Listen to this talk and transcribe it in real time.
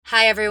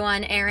Hi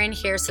everyone, Erin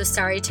here. So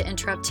sorry to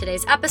interrupt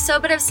today's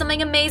episode, but I have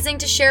something amazing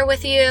to share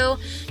with you.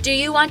 Do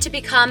you want to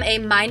become a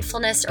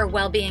mindfulness or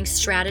well-being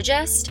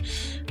strategist?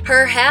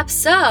 Perhaps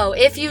so.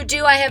 If you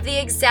do, I have the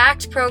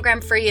exact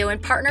program for you. In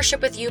partnership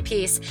with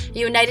UPeace,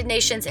 United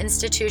Nations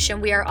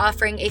Institution, we are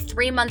offering a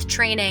 3-month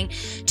training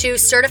to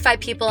certify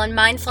people in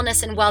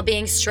mindfulness and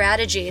well-being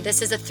strategy.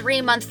 This is a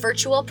 3-month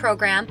virtual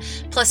program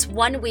plus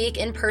 1 week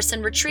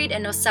in-person retreat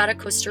in Nosara,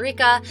 Costa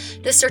Rica.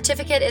 This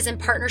certificate is in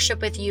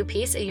partnership with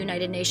UPeace, a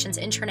United Nations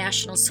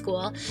international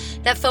school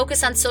that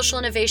focus on social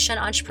innovation,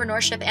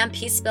 entrepreneurship, and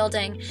peace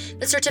building.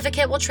 The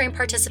certificate will train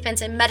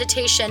participants in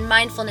meditation,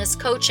 mindfulness,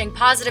 coaching,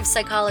 positive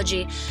psychology,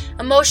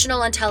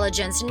 emotional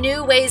intelligence,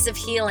 new ways of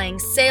healing,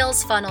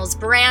 sales funnels,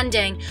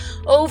 branding,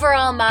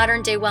 overall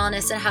modern day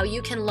wellness, and how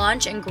you can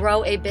launch and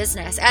grow a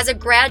business. As a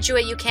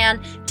graduate, you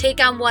can take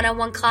on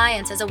one-on-one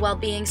clients as a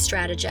well-being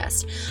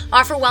strategist,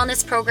 offer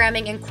wellness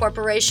programming in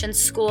corporations,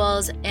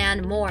 schools,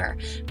 and more.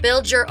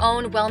 Build your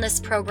own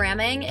wellness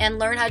programming and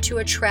learn how to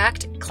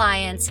attract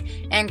clients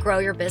and grow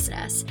your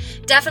business.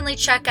 Definitely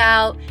check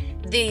out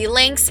the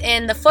links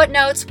in the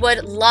footnotes.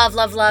 Would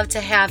love to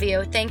have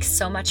you. Thanks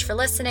so much for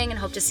listening and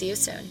hope to see you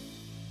soon.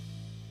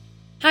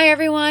 Hi,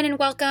 everyone, and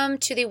welcome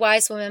to the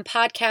Wise Women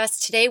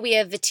Podcast. Today we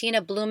have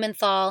Bettina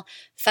Blumenthal,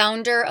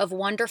 founder of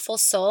Wonderful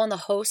Soul and the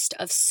host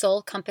of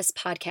Soul Compass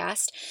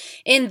Podcast.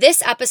 In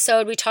this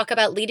episode, we talk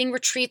about leading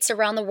retreats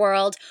around the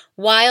world,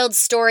 wild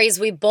stories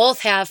we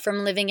both have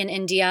from living in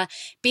India,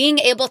 being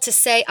able to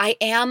say, I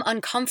am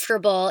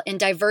uncomfortable in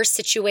diverse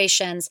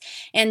situations,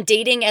 and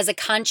dating as a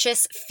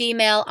conscious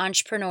female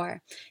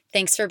entrepreneur.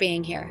 Thanks for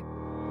being here.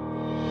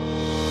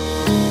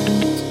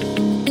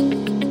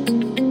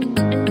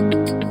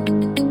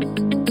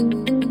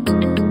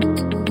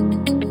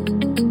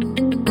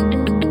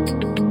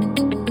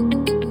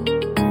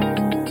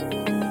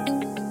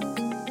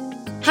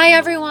 Hi,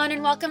 everyone,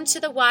 and welcome to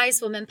the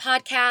Wise Women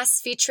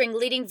Podcast, featuring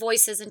leading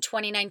voices in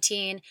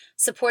 2019,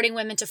 supporting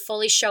women to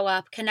fully show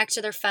up, connect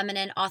to their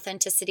feminine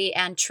authenticity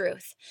and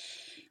truth.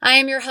 I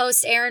am your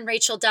host, Erin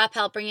Rachel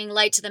Doppelt, bringing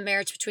light to the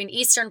marriage between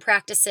Eastern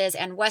practices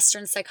and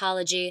Western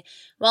psychology,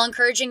 while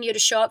encouraging you to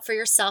show up for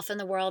yourself and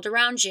the world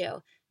around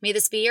you. May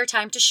this be your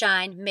time to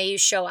shine. May you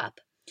show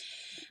up.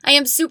 I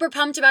am super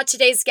pumped about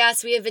today's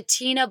guest. We have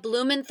Bettina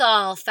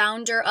Blumenthal,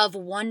 founder of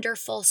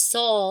Wonderful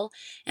Soul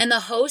and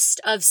the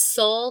host of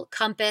Soul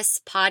Compass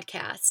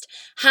Podcast.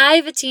 Hi,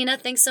 Bettina.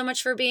 Thanks so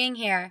much for being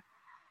here.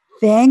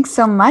 Thanks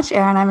so much,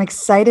 Erin. I'm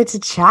excited to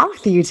chat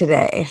with you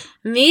today.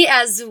 Me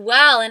as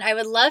well. And I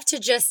would love to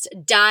just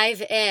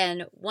dive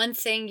in. One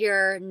thing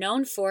you're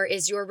known for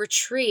is your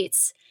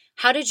retreats.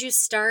 How did you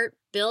start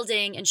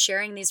building and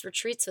sharing these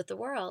retreats with the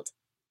world?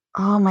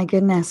 Oh my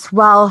goodness.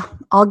 Well,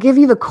 I'll give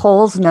you the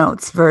Coles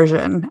Notes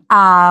version.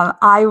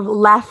 I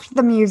left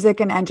the music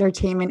and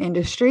entertainment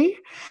industry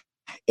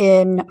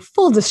in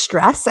full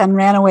distress and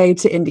ran away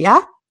to India,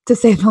 to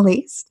say the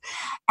least.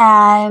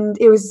 And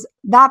it was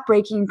that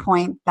breaking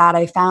point that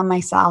I found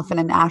myself in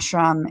an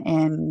ashram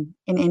in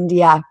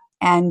India.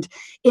 And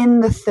in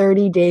the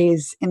 30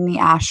 days in the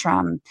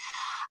ashram,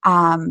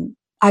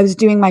 I was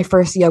doing my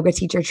first yoga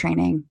teacher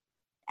training.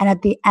 And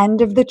at the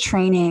end of the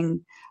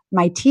training,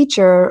 my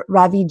teacher,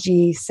 Ravi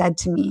Ji, said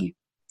to me,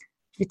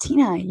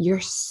 Bettina, you're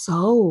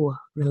so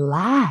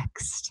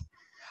relaxed.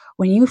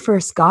 When you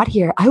first got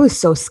here, I was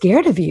so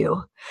scared of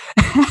you.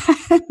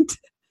 And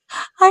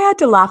I had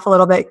to laugh a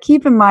little bit.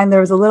 Keep in mind, there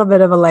was a little bit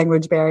of a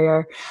language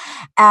barrier.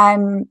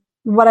 And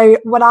what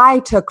I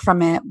took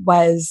from it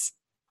was,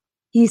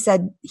 he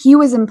said, he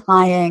was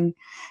implying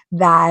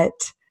that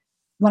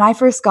when I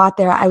first got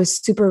there, I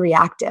was super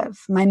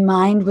reactive. My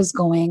mind was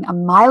going a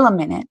mile a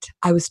minute.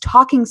 I was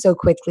talking so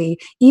quickly.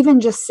 Even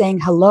just saying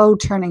hello,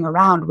 turning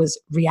around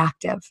was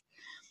reactive.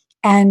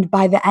 And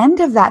by the end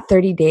of that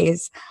 30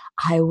 days,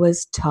 I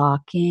was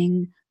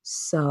talking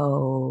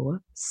so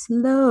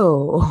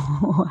slow.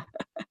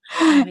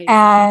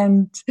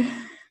 And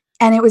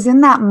it was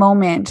in that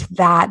moment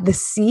that the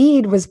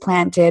seed was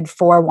planted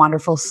for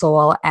Wonderful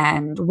Soul,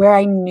 and where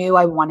I knew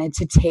I wanted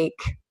to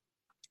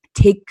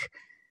take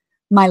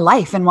my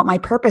life and what my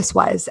purpose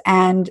was.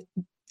 And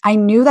I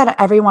knew that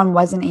everyone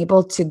wasn't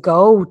able to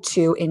go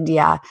to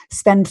India,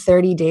 spend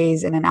 30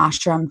 days in an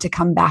ashram to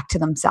come back to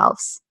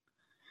themselves.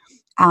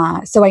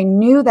 So I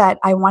knew that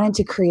I wanted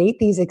to create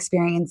these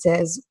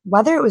experiences,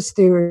 whether it was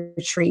through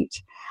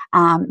retreat,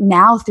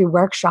 now through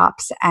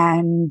workshops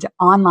and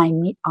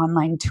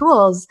online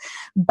tools,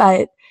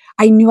 but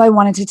I knew I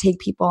wanted to take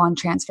people on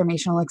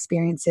transformational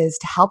experiences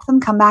to help them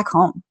come back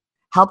home.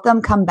 Help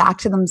them come back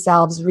to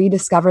themselves,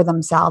 rediscover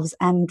themselves,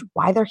 and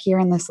why they're here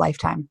in this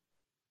lifetime.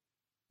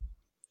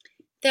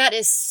 That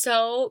is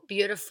so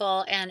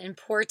beautiful and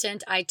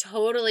important. I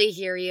totally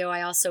hear you.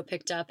 I also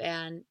picked up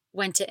and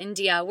went to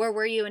India. Where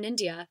were you in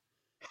India?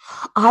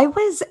 I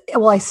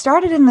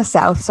started in the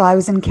south. So I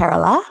was in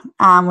Kerala,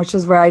 which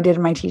is where I did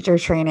my teacher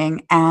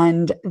training.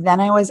 And then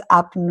I was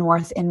up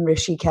north in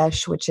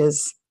Rishikesh, which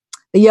is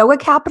the yoga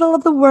capital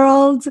of the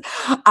world.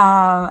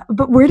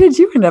 But where did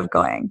you end up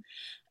going?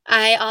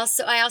 I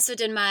also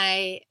did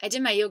my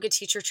yoga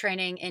teacher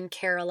training in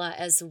Kerala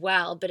as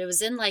well, but it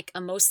was in like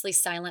a mostly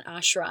silent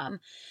ashram.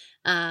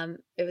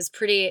 It was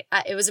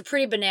a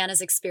pretty bananas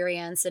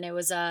experience, and it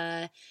was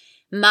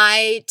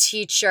my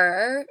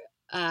teacher,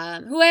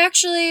 who I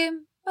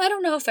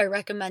don't know if I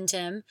recommend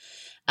him.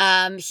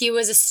 He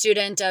was a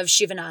student of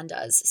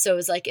Shivananda's, so it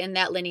was like in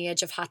that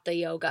lineage of Hatha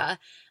yoga,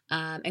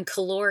 and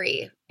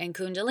Kalori and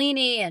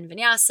Kundalini and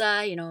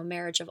Vinyasa, a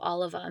marriage of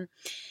all of them.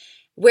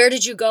 Where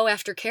did you go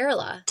after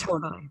Kerala?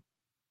 Totally.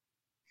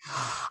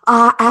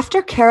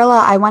 After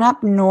Kerala, I went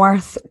up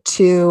north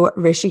to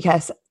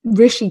Rishikesh.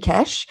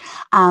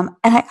 And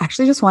I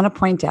actually just want to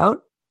point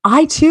out,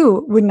 I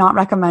too would not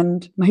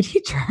recommend my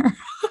teacher.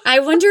 I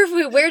wonder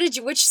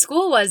which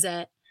school was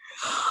it?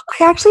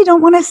 I actually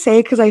don't want to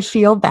say because I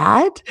feel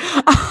bad.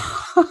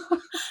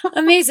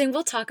 Amazing.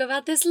 We'll talk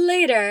about this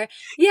later.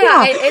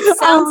 Yeah. It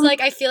sounds like,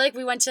 I feel like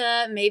we went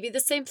to maybe the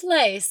same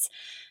place.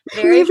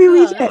 Very maybe cool.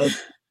 we did.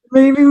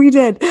 Maybe we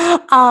did.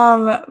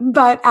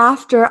 But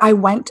after I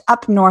went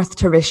up north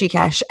to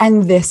Rishikesh,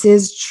 and this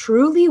is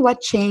truly what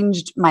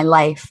changed my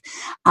life.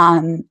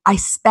 I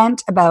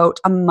spent about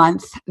a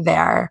month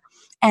there,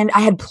 and I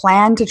had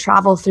planned to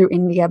travel through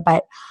India,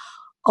 but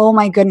oh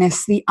my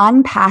goodness, the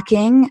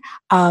unpacking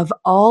of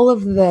all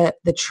of the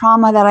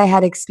trauma that I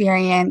had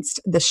experienced,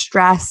 the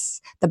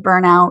stress, the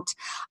burnout,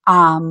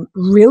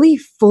 really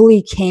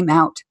fully came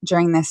out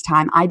during this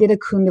time. I did a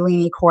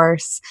Kundalini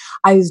course.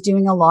 I was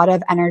doing a lot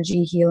of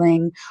energy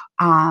healing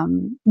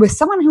with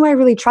someone who I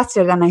really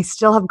trusted, and I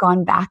still have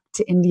gone back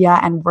to India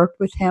and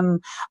worked with him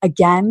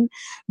again.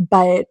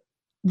 But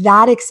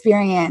that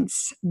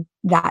experience,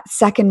 that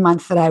second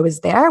month that I was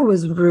there,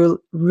 was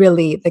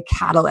really the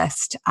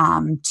catalyst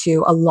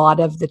to a lot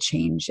of the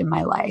change in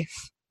my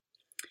life.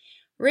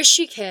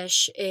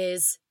 Rishikesh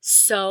is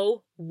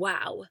so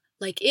wow.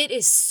 Like, it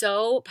is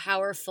so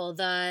powerful.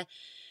 The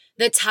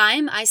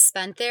time I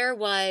spent there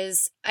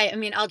was,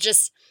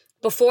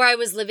 before I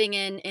was living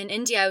in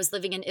India, I was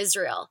living in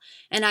Israel,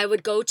 and I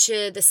would go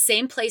to the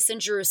same place in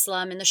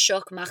Jerusalem in the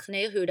Shuk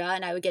Machne Yehuda,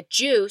 and I would get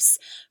juice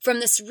from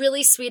this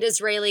really sweet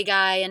Israeli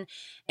guy,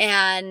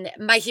 and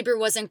my Hebrew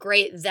wasn't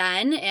great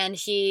then, and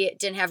he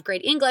didn't have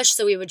great English,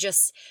 so we would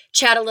just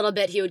chat a little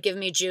bit. He would give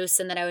me juice,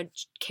 and then I would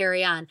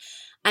carry on.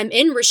 I'm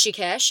in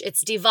Rishikesh.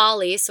 It's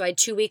Diwali, so I had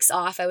 2 weeks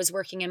off. I was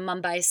working in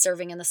Mumbai,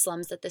 serving in the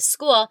slums at this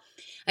school.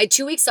 I had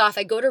 2 weeks off.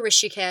 I go to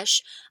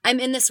Rishikesh. I'm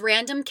in this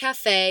random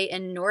cafe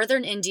in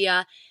northern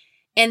India,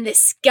 and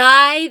this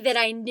guy that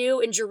I knew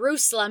in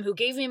Jerusalem who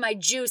gave me my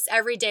juice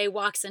every day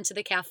walks into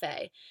the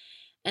cafe.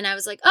 And I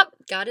was like, oh,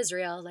 God is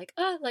real. Like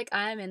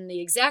I'm in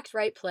the exact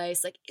right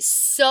place. Like,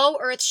 so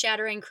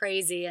earth-shattering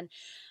crazy. And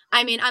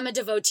I'm a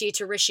devotee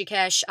to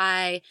Rishikesh.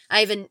 I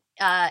have an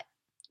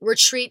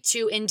retreat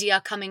to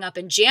India coming up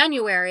in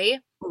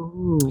January.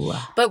 Ooh.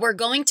 But we're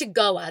going to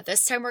Goa.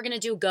 This time we're going to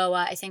do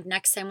Goa. I think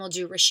next time we'll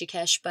do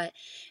Rishikesh, but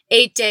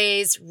 8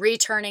 days,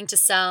 returning to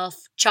self,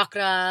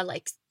 chakra,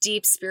 like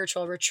deep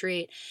spiritual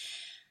retreat.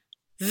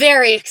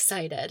 Very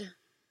excited.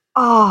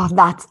 Oh,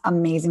 that's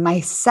amazing. My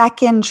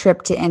second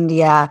trip to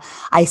India,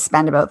 I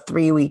spent about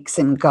 3 weeks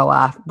in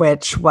Goa,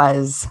 which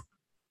was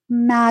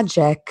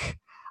magic.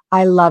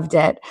 I loved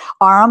it.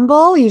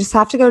 Arambol, you just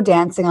have to go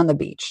dancing on the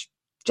beach.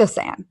 Just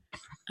saying.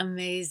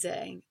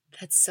 Amazing.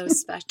 That's so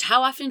special.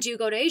 How often do you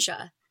go to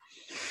Asia?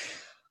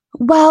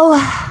 Well,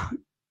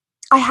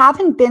 I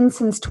haven't been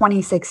since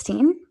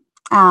 2016.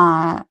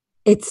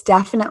 It's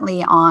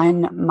definitely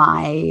on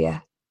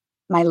my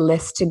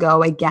list to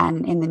go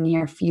again in the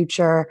near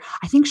future.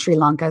 I think Sri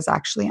Lanka is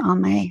actually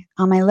on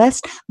my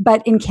list.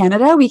 But in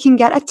Canada, we can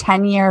get a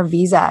 10-year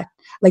visa,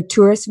 like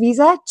tourist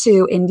visa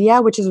to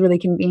India, which is really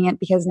convenient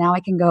because now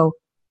I can go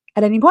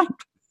at any point.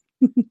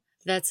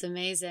 That's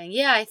amazing.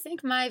 Yeah, I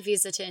think my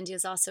visa to India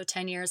is also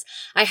 10 years.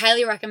 I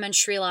highly recommend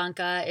Sri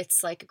Lanka.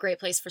 It's like a great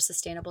place for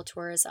sustainable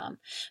tourism.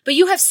 But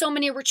you have so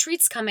many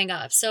retreats coming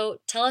up. So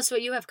tell us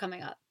what you have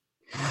coming up.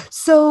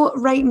 So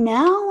right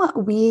now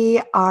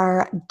we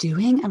are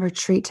doing a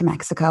retreat to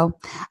Mexico.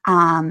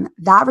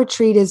 That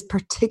retreat is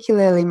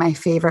particularly my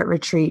favorite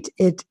retreat.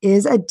 It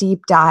is a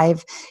deep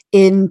dive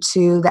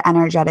into the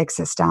energetic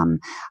system,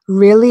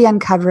 really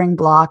uncovering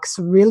blocks,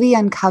 really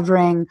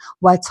uncovering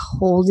what's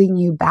holding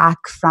you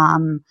back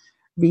from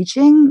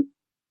reaching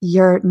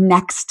your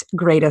next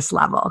greatest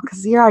level,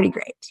 because you're already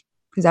great.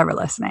 Who's ever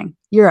listening,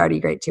 you're already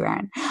great too,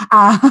 Erin.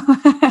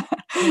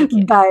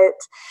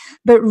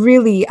 But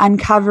really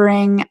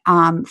uncovering,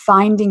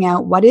 finding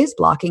out what is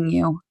blocking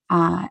you.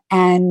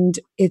 And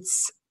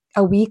it's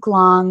a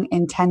week-long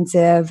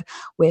intensive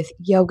with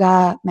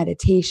yoga,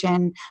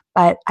 meditation,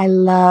 but I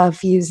love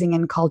fusing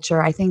in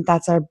culture. I think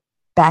that's our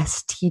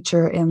best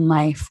teacher in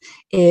life,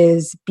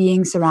 is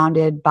being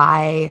surrounded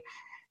by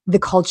the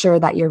culture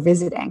that you're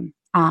visiting.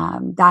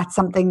 That's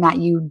something that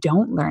you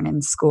don't learn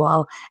in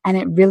school, and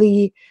it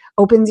really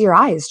opens your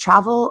eyes.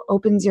 Travel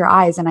opens your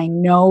eyes, and I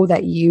know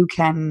that you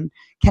can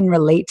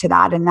relate to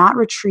that. And that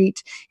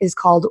retreat is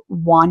called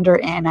Wander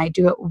In. I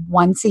do it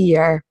once a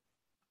year,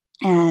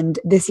 and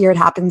this year it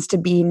happens to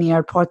be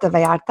near Puerto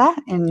Vallarta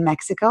in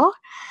Mexico.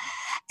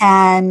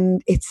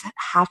 And it's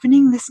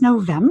happening this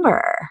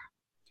November.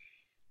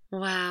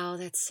 Wow,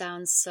 that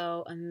sounds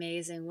so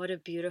amazing. What a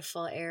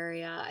beautiful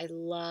area. I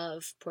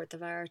love Puerto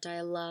Vallarta.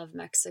 I love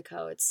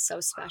Mexico. It's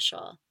so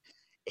special.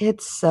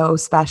 It's so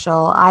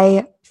special.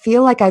 I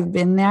feel like I've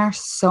been there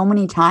so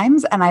many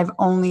times and I've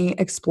only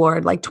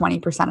explored like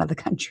 20% of the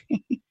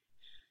country.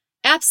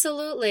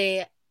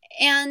 Absolutely.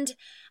 And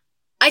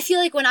I feel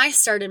like when I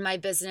started my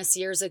business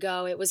years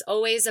ago, it was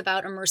always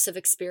about immersive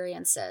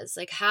experiences.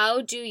 Like,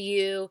 how do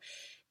you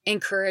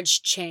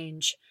encourage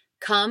change?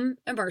 Come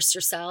immerse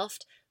yourself,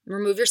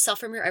 remove yourself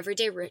from your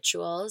everyday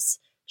rituals,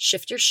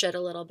 shift your shit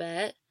a little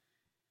bit.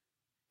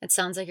 It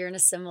sounds like you're in a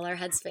similar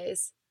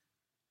headspace.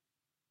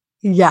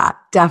 Yeah,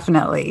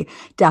 definitely.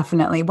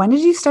 Definitely. When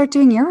did you start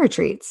doing your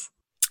retreats?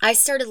 I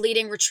started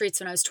leading retreats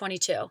when I was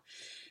 22.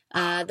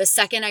 The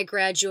second I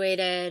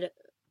graduated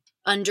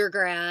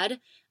undergrad,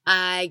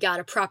 I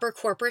got a proper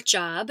corporate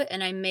job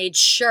and I made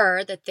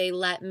sure that they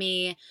let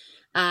me.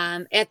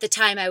 At the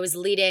time, I was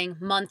leading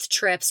month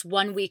trips,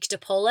 1 week to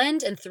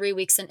Poland and 3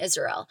 weeks in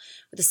Israel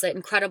with this like,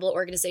 incredible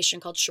organization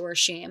called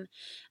Shorashim,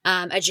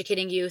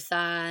 educating youth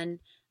on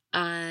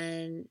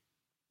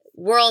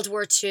World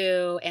War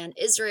II and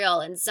Israel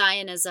and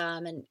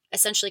Zionism and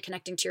essentially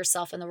connecting to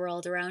yourself and the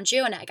world around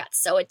you. And I got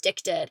so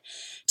addicted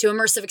to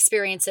immersive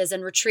experiences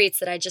and retreats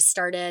that I just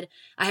started.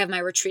 I have my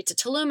retreat to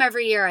Tulum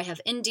every year. I have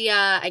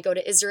India. I go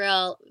to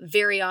Israel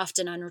very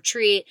often on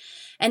retreat.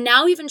 And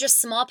now even just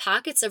small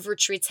pockets of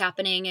retreats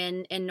happening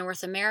in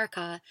North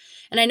America.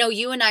 And I know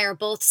you and I are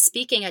both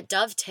speaking at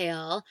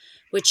Dovetail,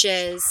 which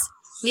is,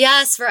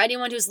 yes, for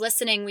anyone who's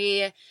listening,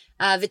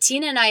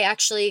 Vatina and I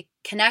actually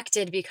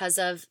connected because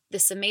of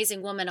this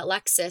amazing woman,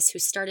 Alexis, who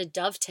started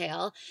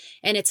Dovetail.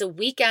 And it's a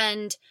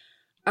weekend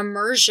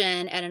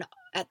immersion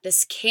at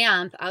this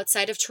camp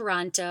outside of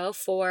Toronto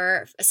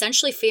for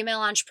essentially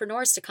female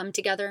entrepreneurs to come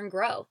together and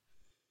grow.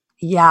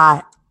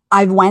 Yeah.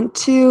 I went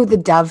to the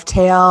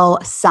Dovetail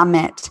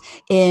Summit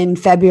in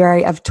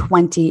February of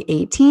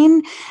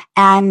 2018.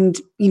 And,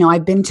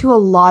 I've been to a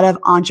lot of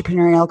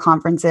entrepreneurial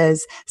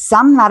conferences,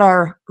 some that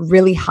are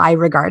really high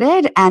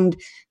regarded. And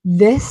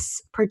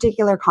this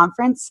particular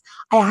conference,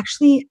 I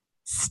actually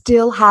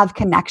still have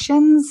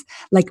connections,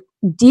 like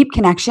deep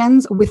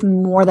connections with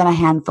more than a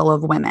handful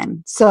of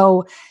women.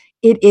 So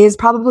it is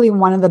probably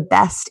one of the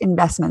best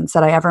investments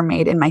that I ever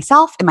made in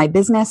myself, in my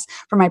business,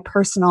 for my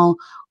personal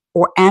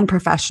and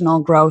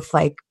professional growth.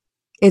 Like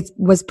it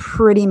was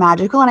pretty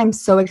magical. And I'm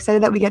so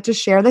excited that we get to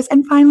share this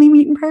and finally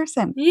meet in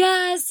person.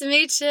 Yes,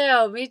 me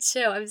too. Me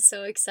too. I'm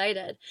so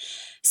excited.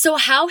 So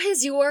how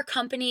has your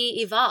company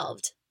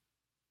evolved?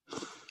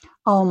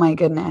 Oh my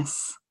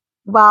goodness.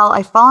 Well,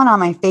 I've fallen on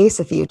my face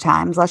a few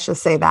times, let's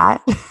just say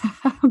that.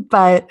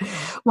 But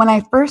when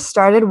I first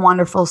started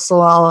Wonderful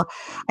Soul,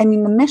 the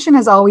mission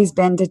has always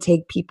been to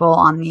take people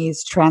on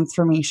these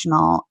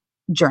transformational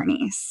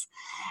journeys.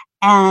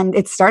 And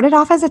it started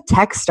off as a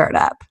tech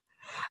startup,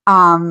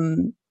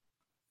 um,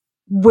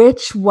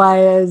 which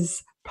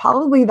was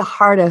probably the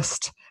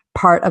hardest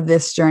part of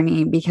this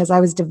journey because I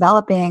was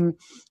developing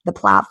the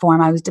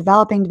platform. I was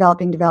developing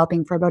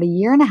for about a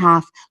year and a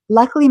half.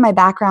 Luckily, my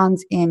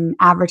background's in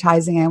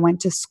advertising. I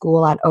went to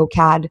school at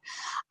OCAD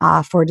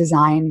for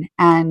design,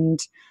 and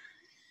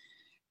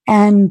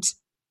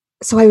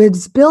so I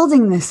was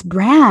building this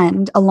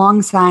brand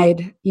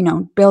alongside,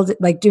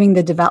 doing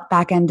the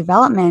back end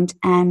development,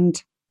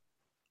 and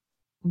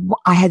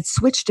I had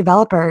switched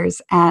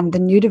developers, and the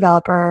new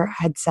developer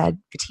had said,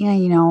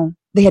 Bettina,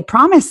 they had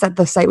promised that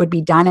the site would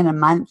be done in a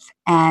month.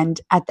 And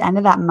at the end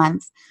of that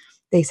month,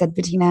 they said,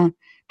 Bettina,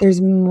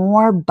 there's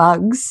more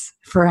bugs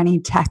for any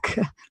tech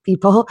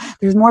people.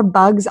 There's more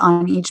bugs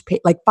on each page,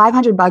 like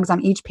 500 bugs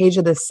on each page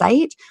of the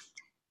site,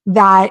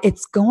 that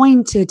it's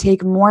going to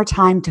take more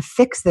time to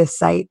fix this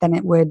site than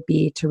it would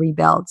be to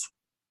rebuild.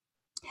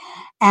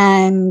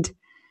 And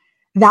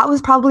that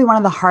was probably one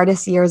of the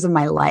hardest years of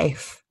my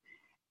life.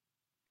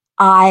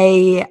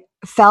 I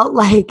felt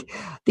like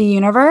the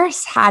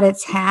universe had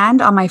its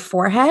hand on my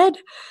forehead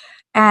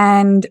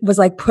and was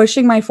like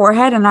pushing my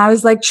forehead, and I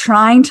was like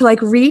trying to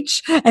like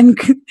reach and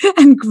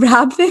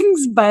grab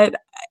things, but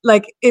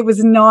like it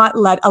was not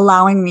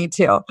allowing me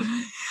to.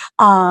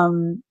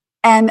 And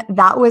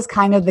that was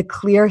kind of the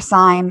clear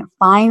sign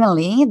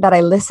finally that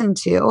I listened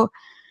to.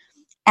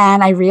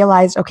 And I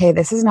realized, okay,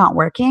 this is not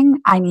working.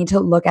 I need to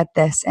look at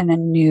this in a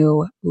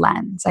new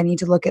lens. I need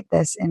to look at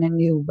this in a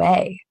new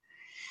way.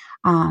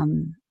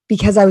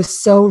 Because I was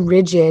so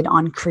rigid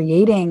on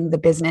creating the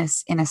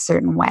business in a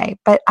certain way.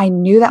 But I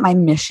knew that my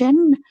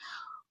mission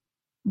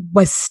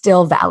was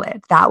still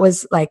valid. That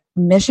was like,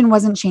 mission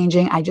wasn't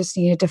changing. I just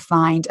needed to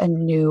find a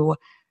new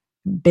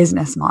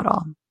business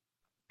model.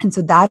 And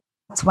so that's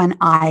when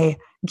I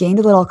gained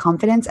a little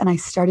confidence and I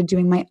started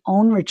doing my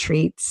own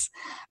retreats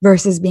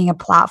versus being a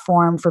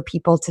platform for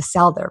people to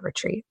sell their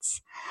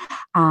retreats.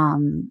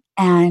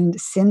 And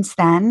since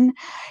then,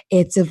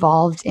 it's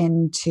evolved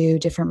into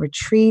different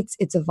retreats.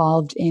 It's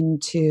evolved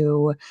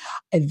into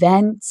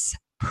events,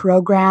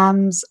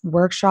 programs,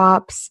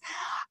 workshops,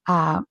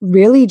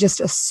 really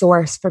just a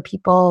source for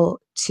people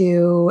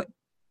to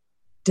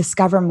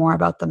discover more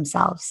about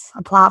themselves.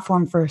 A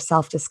platform for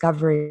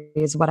self-discovery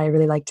is what I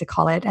really like to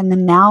call it. And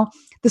then now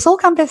the Soul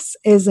Compass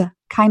is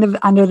kind of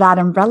under that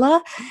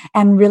umbrella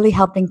and really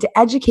helping to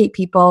educate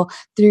people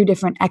through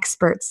different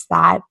experts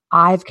that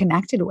I've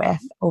connected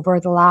with over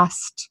the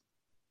last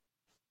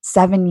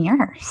 7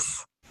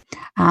 years.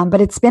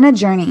 But it's been a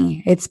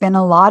journey. It's been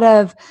a lot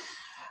of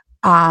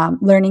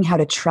learning how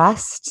to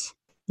trust,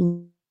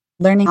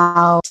 learning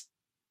how to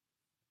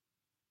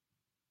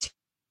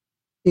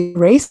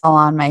erase all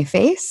on my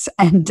face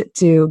and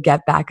to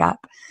get back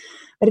up.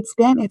 But it's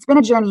been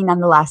a journey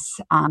nonetheless.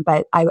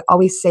 But I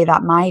always say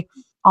that my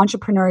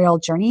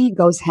entrepreneurial journey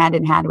goes hand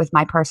in hand with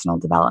my personal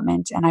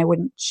development, and I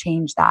wouldn't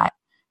change that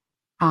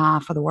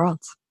for the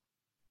world.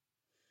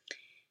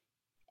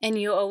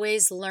 And you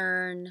always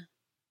learn,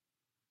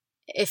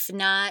 if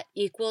not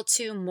equal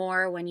to,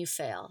 more when you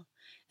fail.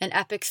 And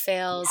epic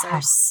fails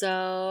are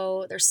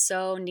they're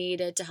so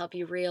needed to help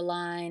you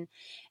realign.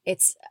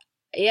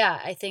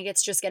 I think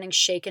it's just getting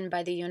shaken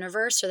by the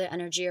universe or the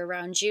energy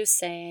around you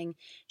saying,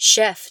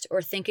 shift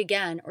or think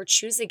again or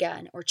choose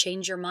again or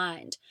change your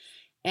mind.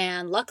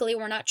 And luckily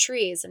we're not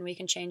trees and we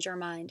can change our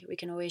mind. We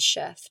can always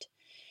shift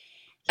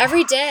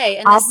every day.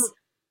 And this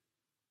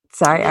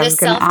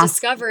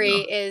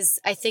self-discovery is,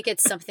 I think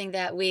it's something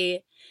that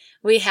we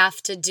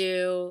have to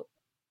do.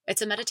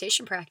 It's a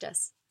meditation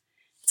practice.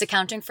 It's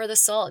accounting for the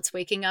soul. It's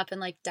waking up and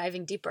like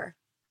diving deeper.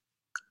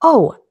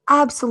 Oh,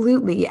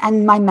 absolutely.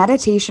 And my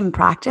meditation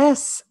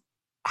practice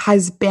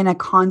has been a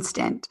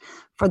constant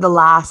for the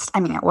last,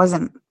 it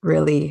wasn't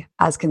really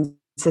as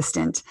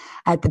consistent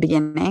at the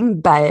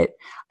beginning, but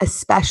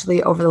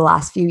especially over the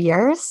last few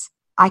years,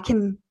 I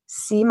can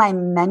see my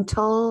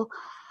mental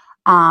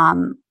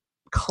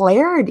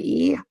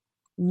clarity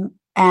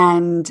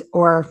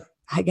or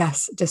I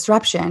guess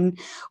disruption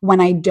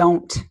when I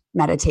don't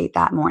meditate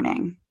that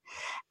morning.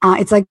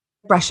 It's like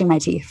brushing my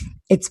teeth.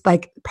 It's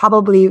like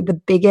probably the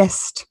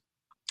biggest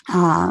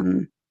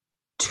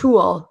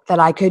tool that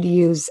I could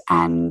use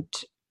and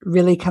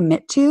really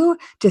commit to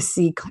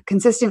see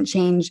consistent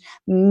change,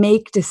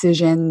 make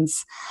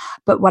decisions.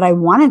 But what I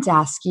wanted to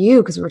ask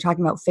you, because we were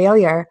talking about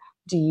failure,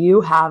 do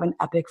you have an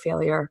epic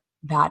failure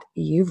that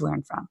you've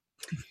learned from?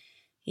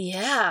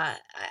 Yeah,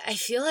 I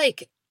feel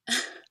like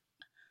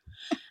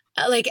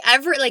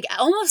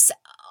almost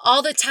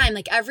all the time,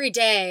 like every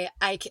day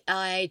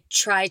I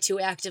try to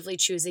actively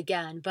choose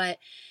again. But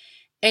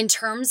in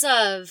terms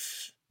of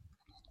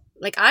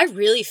like, I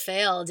really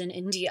failed in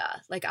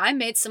India. Like I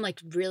made some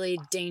like really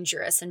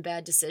dangerous and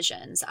bad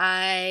decisions.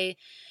 I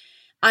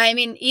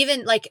mean,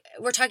 even like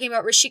we're talking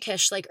about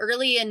Rishikesh, like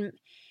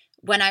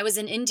when I was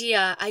in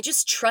India, I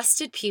just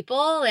trusted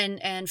people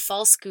and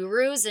false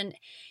gurus. And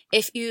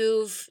if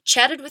you've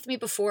chatted with me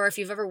before, if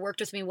you've ever worked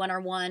with me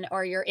one-on-one,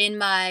 or you're in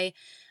my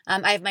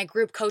I have my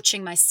group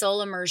coaching, my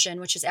Soul Immersion,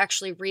 which is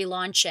actually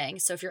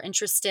relaunching. So if you're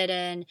interested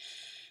in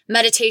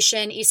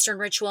meditation, Eastern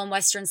ritual, and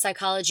Western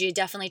psychology,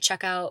 definitely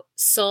check out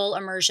Soul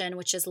Immersion,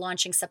 which is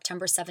launching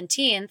September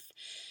 17th.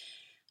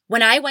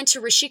 When I went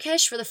to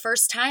Rishikesh for the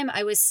first time,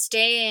 I was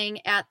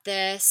staying at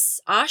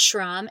this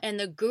ashram, and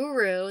the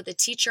guru, the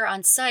teacher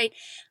on site,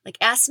 like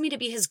asked me to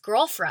be his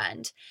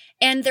girlfriend.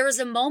 And there was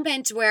a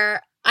moment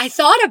where I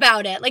thought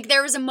about it. Like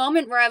there was a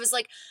moment where I was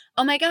like,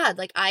 oh my God,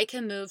 like I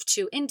can move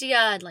to India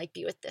and like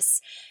be with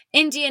this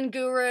Indian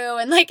guru.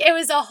 And like, it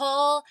was a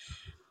whole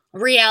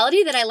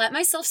reality that I let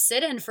myself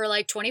sit in for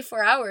like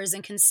 24 hours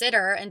and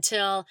consider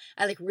until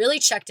I like really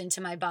checked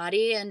into my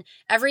body, and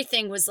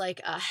everything was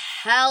like a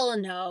hell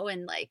no.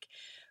 And like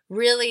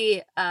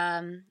really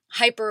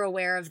hyper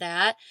aware of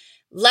that.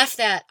 Left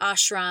that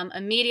ashram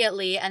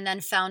immediately and then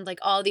found like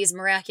all these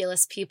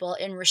miraculous people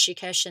in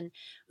Rishikesh, and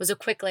was a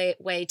quick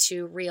way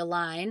to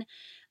realign.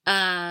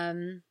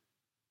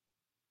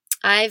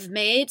 I've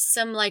made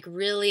some like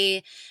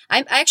I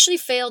actually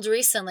failed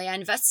recently. I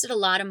invested a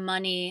lot of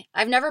money.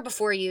 I've never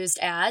before used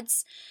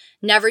ads,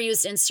 never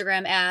used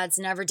Instagram ads,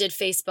 never did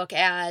Facebook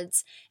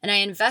ads. And I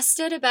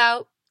invested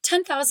about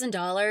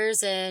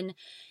 $10,000 in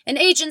an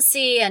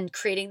agency and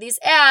creating these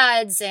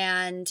ads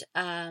and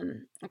a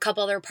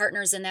couple other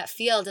partners in that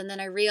field. And then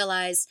I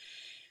realized,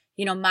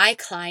 my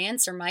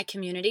clients or my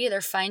community,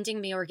 they're finding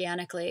me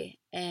organically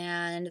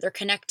and they're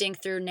connecting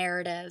through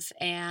narrative,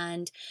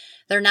 and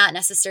they're not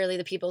necessarily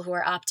the people who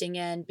are opting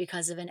in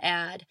because of an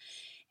ad.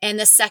 And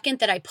the second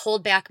that I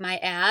pulled back my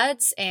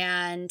ads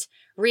and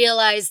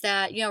realized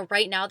that,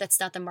 right now that's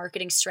not the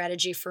marketing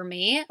strategy for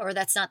me, or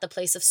that's not the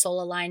place of soul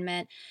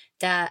alignment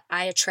that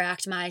I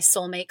attract my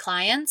soulmate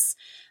clients,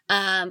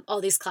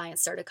 all these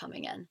clients started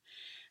coming in.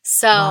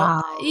 So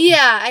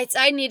yeah,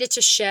 I needed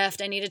to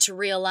shift. I needed to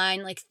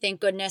realign. Like,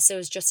 thank goodness it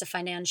was just a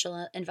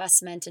financial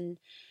investment and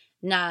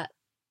not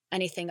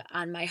anything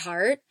on my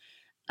heart.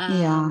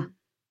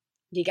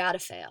 You got to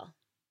fail.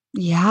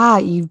 Yeah,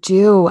 you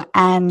do.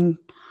 And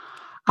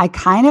I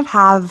kind of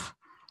have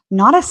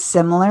not a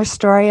similar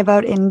story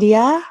about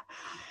India,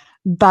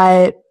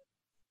 but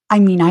I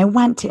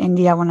went to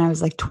India when I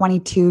was like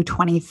 22,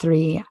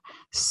 23,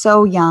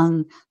 so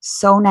young,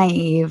 so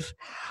naive.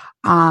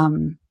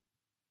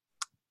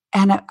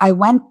 And I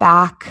went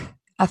back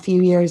a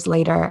few years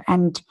later.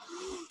 And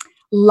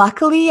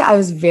luckily, I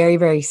was very,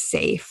 very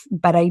safe.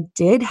 But I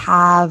did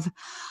have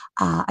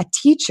a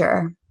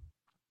teacher,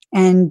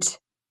 and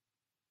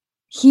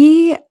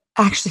he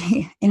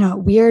actually, in a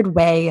weird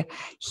way,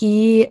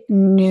 he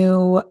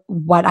knew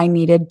what I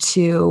needed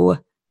to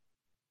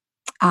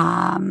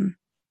kind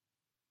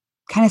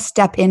of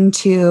step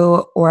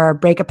into or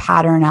break a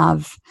pattern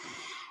of.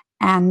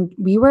 And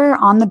we were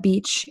on the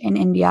beach in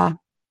India,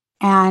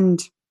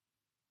 and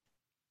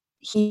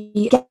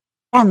he,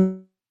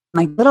 again,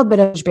 like a little bit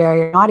of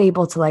barrier, not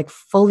able to like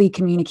fully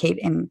communicate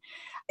in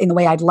the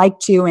way I'd like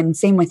to, and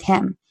same with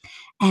him.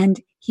 And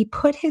he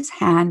put his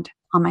hand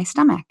on my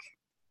stomach,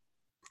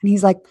 and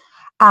he's like,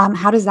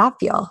 how does that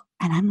feel?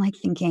 And I'm like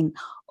thinking,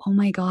 oh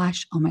my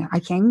gosh, I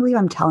can't believe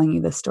I'm telling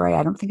you this story.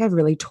 I don't think I've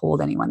really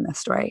told anyone this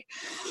story.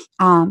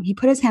 He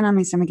put his hand on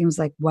my stomach and was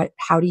like,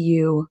 how do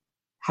you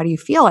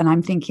feel? And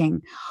I'm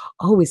thinking,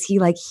 oh, is he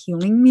like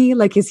healing me?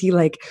 Like, is he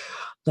like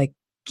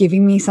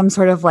giving me some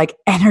sort of like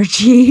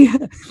energy,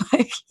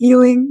 like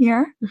healing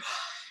here?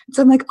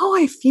 So I'm like, oh,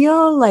 I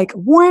feel like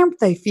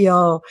warmth. I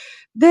feel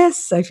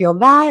this, I feel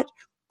that.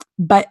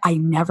 But I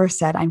never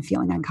said I'm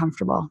feeling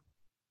uncomfortable.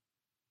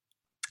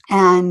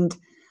 And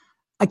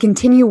I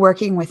continue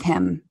working with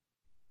him,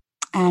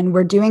 and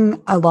we're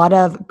doing a lot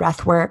of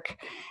breath work.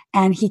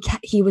 And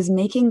he was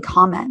making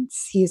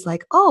comments. He's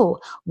like, oh,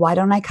 why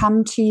don't I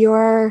come to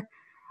your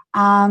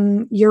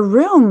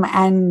room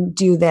and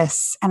do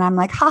this? And I'm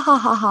like, ha, ha,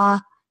 ha,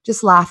 ha,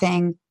 just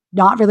laughing,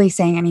 not really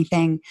saying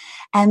anything.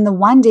 And the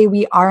one day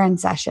we are in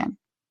session,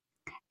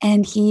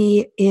 and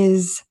he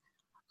is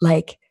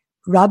like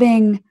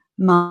rubbing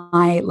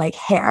my like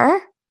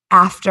hair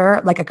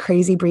after like a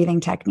crazy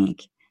breathing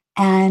technique.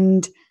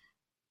 And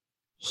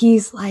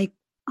he's like,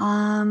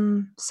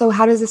 so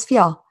how does this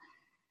feel?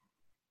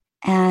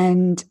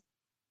 And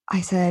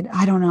I said,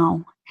 I don't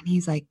know. And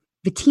he's like,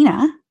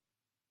 Bettina,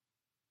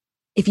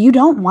 if you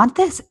don't want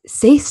this,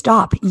 say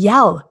stop,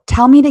 yell,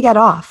 tell me to get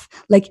off.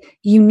 Like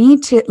you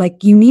need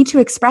to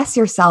express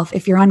yourself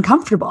if you're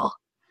uncomfortable.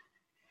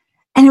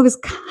 And it was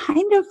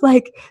kind of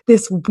like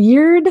this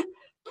weird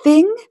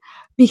thing,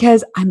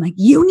 because I'm like,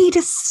 you need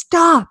to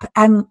stop.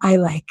 And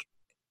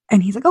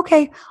he's like,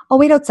 okay, I'll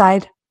wait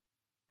outside.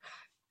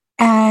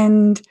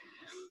 And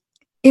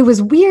it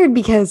was weird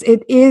because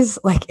it is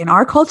like in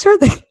our culture,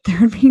 there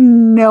would be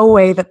no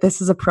way that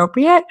this is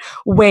appropriate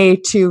way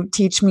to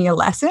teach me a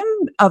lesson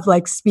of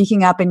like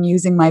speaking up and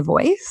using my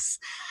voice.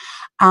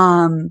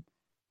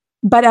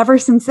 But ever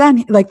since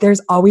then, like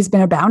there's always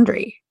been a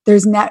boundary.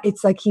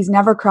 It's like he's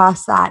never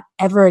crossed that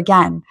ever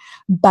again.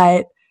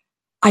 But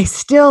I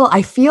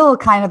feel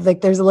kind of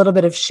like there's a little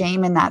bit of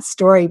shame in that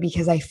story,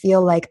 because I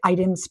feel like I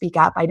didn't speak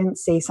up. I didn't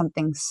say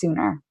something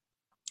sooner.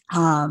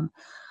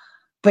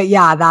 But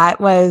yeah, that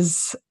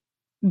was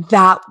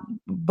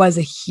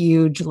a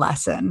huge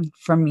lesson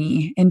for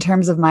me in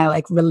terms of my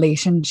like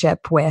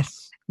relationship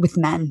with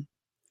men.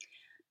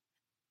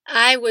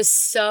 I was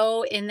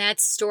so in that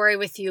story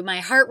with you. My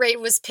heart rate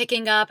was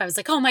picking up. I was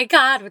like, oh my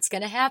God, what's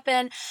going to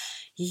happen?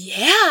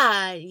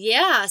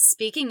 Yeah.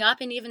 Speaking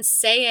up and even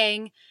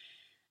saying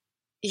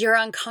you're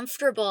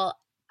uncomfortable.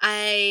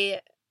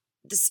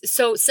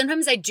 So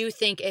sometimes I do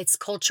think it's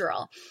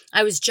cultural.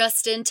 I was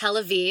just in Tel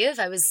Aviv.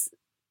 I was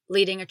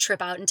leading a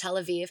trip out in Tel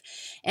Aviv.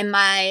 And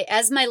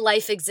as my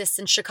life exists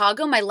in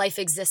Chicago, my life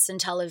exists in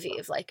Tel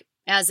Aviv, like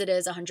as it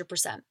is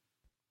 100%.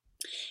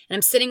 And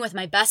I'm sitting with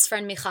my best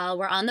friend, Michal.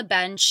 We're on the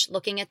bench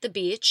looking at the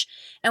beach,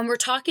 and we're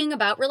talking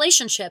about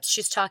relationships.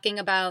 She's talking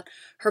about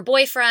her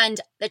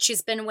boyfriend that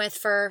she's been with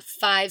for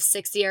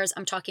 5-6 years.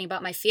 I'm talking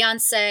about my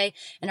fiance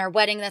and our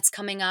wedding that's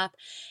coming up.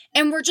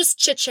 And we're just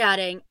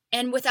chit-chatting.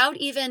 And without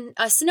even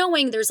us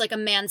knowing, there's like a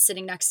man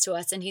sitting next to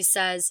us. And he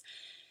says,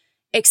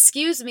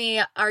 excuse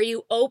me, are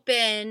you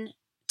open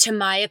to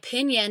my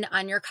opinion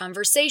on your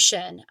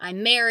conversation?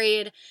 I'm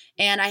married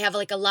and I have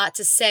like a lot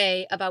to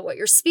say about what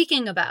you're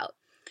speaking about.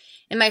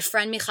 And my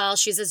friend Michal,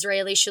 she's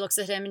Israeli, she looks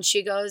at him and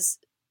she goes,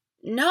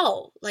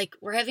 no, like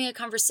we're having a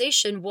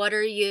conversation. Why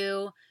are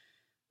you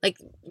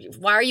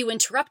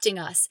interrupting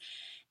us?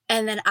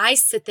 And then I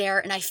sit there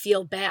and I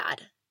feel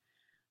bad.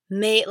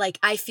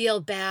 I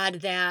feel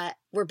bad that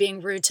we're being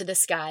rude to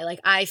this guy. Like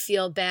I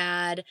feel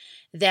bad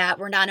that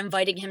we're not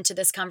inviting him to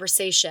this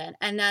conversation.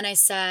 And then I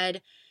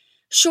said,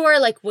 sure,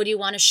 like, what do you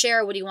want to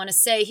share? What do you want to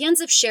say? He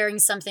ends up sharing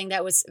something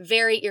that was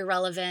very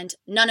irrelevant,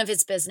 none of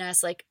his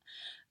business. Like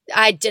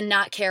I did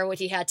not care what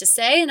he had to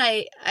say. And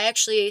I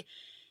actually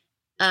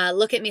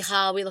look at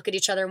Michal, we look at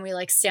each other and we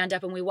like stand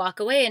up and we walk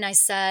away. And I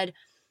said,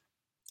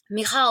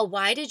 Michal,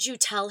 why did you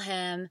tell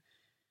him?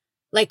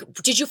 Like,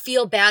 did you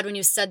feel bad when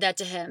you said that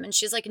to him? And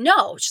she's like,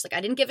 no. She's like,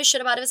 I didn't give a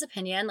shit about his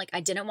opinion. Like, I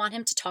didn't want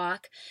him to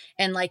talk.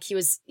 And like, he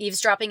was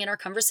eavesdropping in our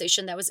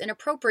conversation. That was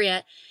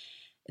inappropriate.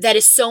 That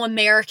is so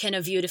American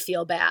of you to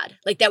feel bad.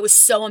 Like, that was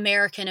so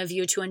American of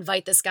you to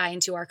invite this guy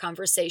into our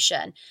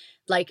conversation.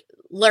 Like,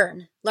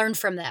 learn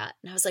from that.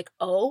 And I was like,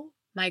 oh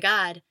my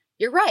God,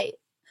 you're right.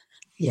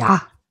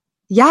 Yeah.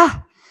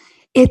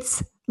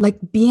 It's like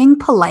being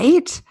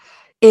polite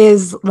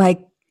is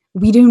like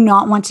we do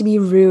not want to be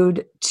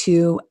rude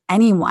to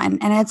anyone.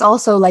 And it's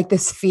also like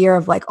this fear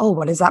of like, oh,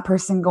 what is that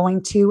person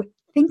going to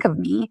think of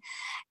me?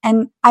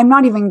 And I'm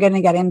not even going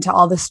to get into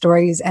all the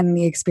stories and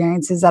the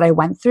experiences that I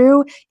went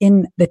through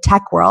in the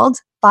tech world.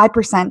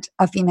 5%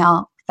 of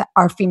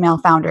are female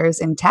founders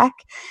in tech.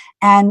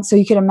 And so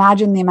you could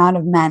imagine the amount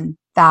of men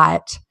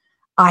that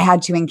I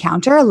had to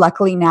encounter.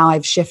 Luckily now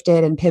I've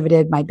shifted and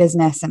pivoted my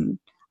business and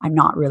I'm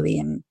not really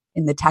in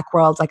the tech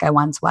world like I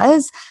once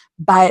was,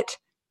 but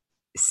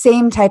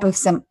same type of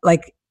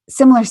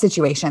similar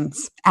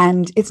situations,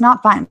 and it's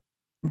not fun.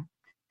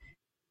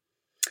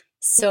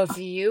 So if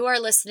you are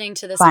listening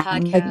to this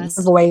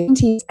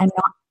podcast, and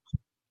not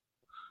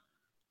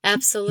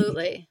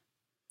absolutely.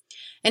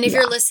 And if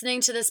you're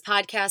listening to this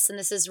podcast and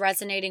this is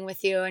resonating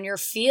with you and you're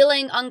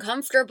feeling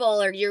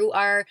uncomfortable or you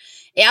are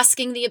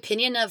asking the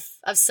opinion of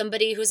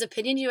somebody whose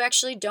opinion you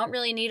actually don't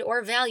really need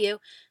or value,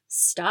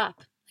 stop.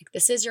 Like,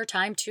 this is your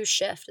time to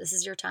shift. This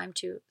is your time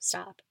to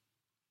stop.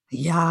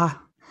 Yeah.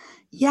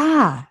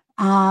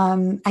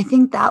 I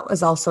think that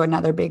was also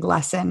another big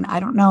lesson.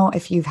 I don't know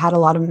if you've had a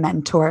lot of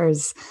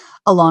mentors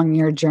along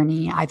your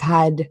journey. At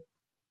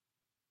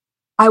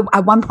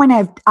one point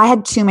I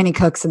had too many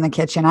cooks in the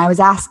kitchen. I was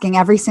asking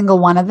every single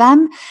one of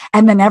them,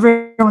 and then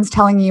everyone's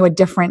telling you a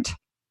different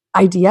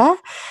idea.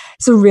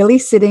 So really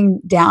sitting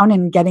down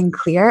and getting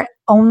clear,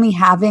 only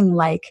having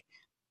like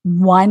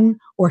one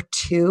or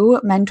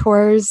two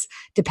mentors,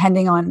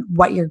 depending on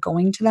what you're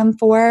going to them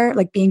for,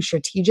 like being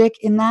strategic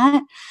in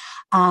that.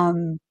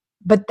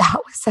 But that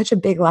was such a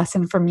big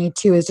lesson for me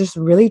too, is just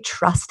really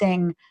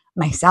trusting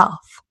myself.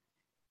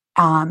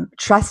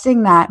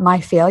 Trusting that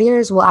my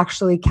failures will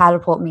actually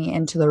catapult me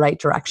into the right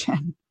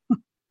direction.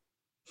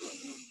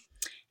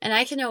 And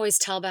I can always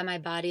tell by my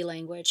body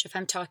language if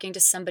I'm talking to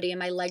somebody and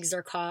my legs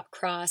are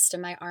crossed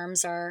and my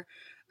arms are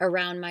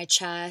around my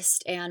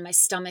chest and my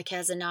stomach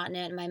has a knot in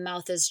it and my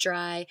mouth is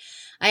dry.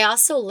 I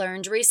also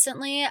learned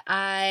recently,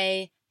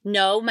 I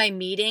know my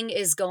meeting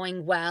is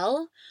going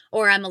well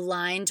or I'm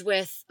aligned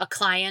with a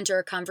client or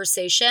a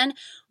conversation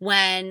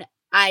when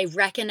I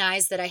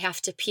recognize that I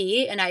have to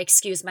pee and I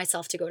excuse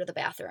myself to go to the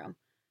bathroom.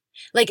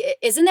 Like,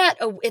 isn't that,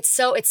 it's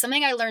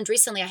something I learned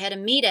recently. I had a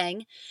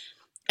meeting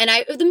and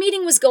the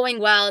meeting was going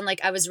well and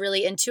like I was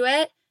really into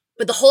it,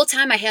 but the whole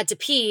time I had to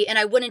pee and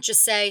I wouldn't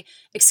just say,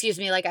 excuse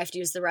me, like I have to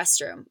use the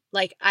restroom.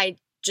 Like I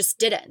just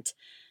didn't.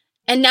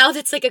 And now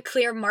that's like a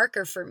clear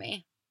marker for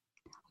me.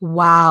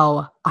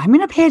 Wow. I'm going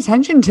to pay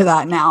attention to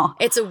that now.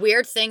 It's a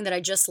weird thing that I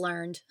just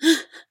learned.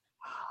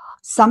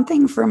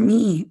 Something for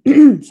me,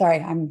 sorry,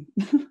 I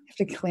have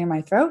to clear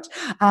my throat.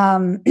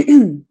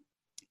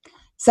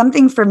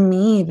 Something for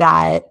me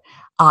that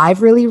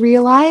I've really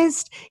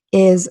realized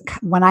is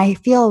when I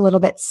feel a little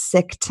bit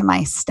sick to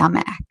my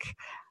stomach,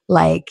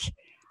 like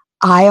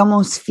I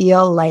almost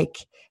feel like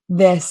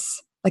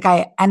this, like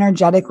I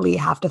energetically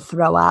have to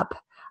throw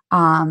up.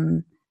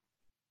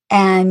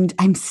 And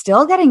I'm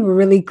still getting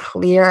really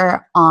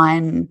clear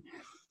on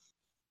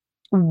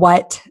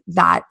what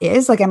that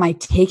is. Like, am I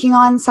taking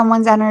on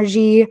someone's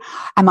energy?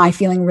 Am I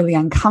feeling really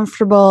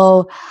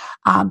uncomfortable?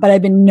 But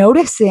I've been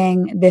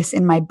noticing this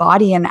in my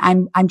body, and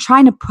I'm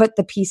trying to put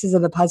the pieces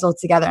of the puzzle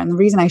together. And the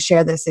reason I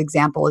share this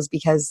example is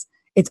because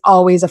it's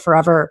always a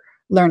forever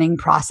learning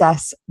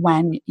process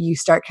when you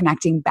start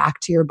connecting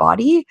back to your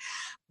body.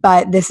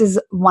 But this is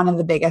one of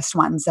the biggest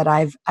ones that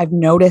I've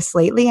noticed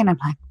lately, and I'm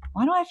like,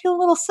 why do I feel a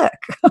little sick?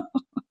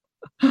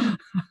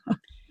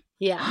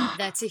 Yeah,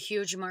 that's a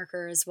huge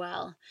marker as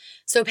well.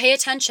 So pay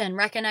attention,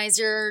 recognize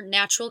your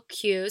natural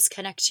cues,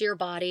 connect to your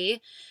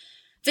body.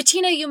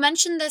 Vitina, you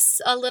mentioned this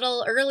a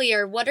little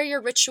earlier. What are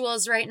your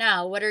rituals right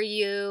now? What are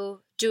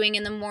you doing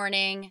in the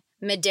morning,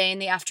 midday, in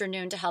the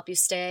afternoon to help you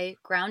stay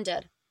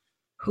grounded?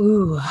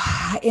 Ooh,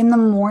 in the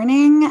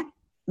morning,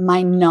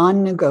 my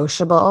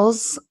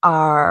non-negotiables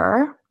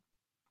are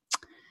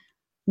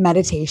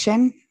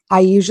meditation.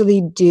 I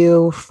usually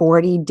do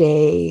 40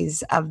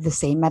 days of the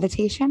same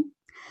meditation.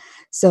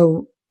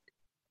 So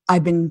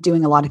I've been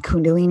doing a lot of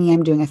Kundalini.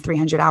 I'm doing a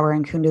 300-hour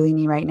in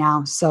Kundalini right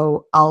now.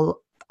 So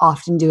I'll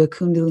often do a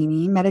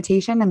Kundalini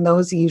meditation, and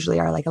those usually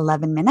are like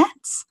 11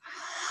 minutes.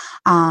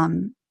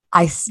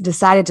 I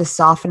decided to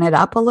soften it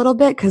up a little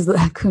bit because the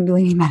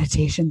Kundalini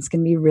meditations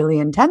can be really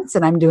intense.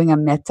 And I'm doing a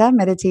Metta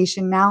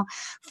meditation now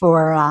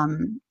for,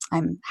 I'm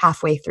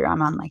halfway through.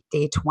 I'm on like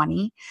day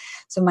 20.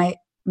 So my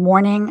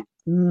morning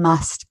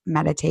must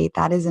meditate.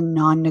 That is a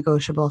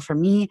non-negotiable for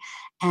me.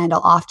 And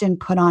I'll often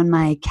put on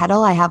my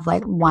kettle. I have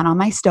like one on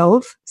my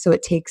stove. So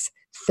it takes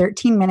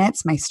 13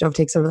 minutes. My stove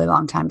takes a really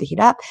long time to heat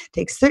up. It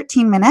takes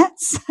 13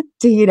 minutes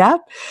to heat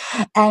up.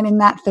 And in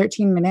that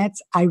 13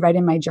 minutes, I write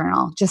in my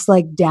journal, just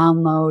like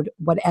download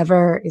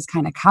whatever is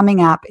kind of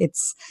coming up.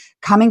 It's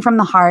coming from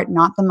the heart,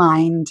 not the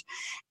mind.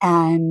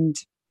 And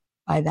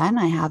by then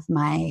I have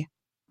my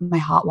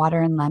hot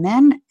water and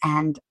lemon.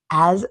 And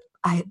as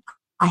I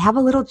have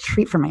a little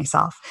treat for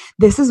myself.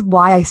 This is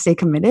why I stay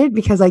committed,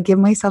 because I give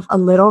myself a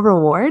little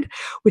reward,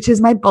 which is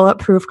my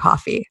bulletproof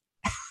coffee.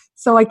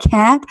 So I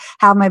can't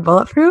have my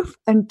bulletproof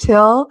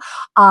until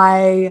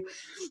I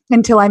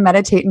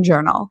meditate and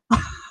journal.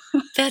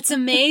 That's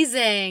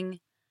amazing.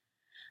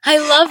 I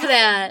love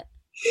that.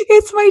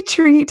 It's my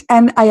treat.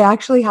 And I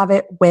actually have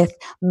it with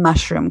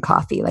mushroom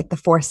coffee. Like the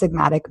Four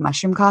Sigmatic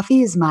mushroom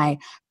coffee is my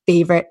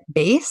favorite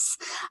base.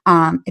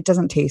 It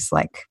doesn't taste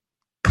like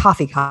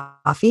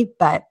coffee,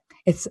 but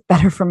it's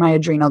better for my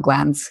adrenal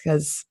glands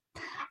because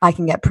I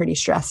can get pretty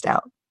stressed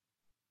out.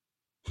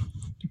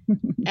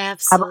 How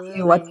about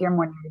you? What's Absolutely. your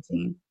morning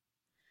routine?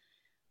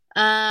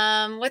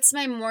 What's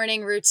my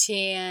morning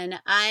routine?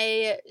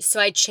 I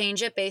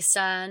change it based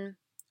on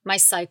my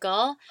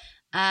cycle.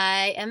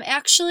 I am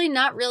actually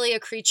not really a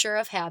creature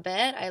of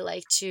habit. I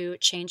like to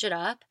change it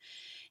up.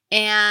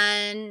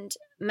 And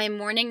my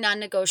morning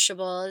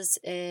non-negotiables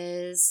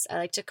is I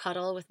like to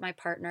cuddle with my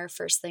partner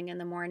first thing in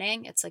the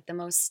morning. It's like the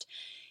most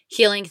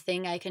healing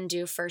thing I can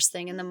do first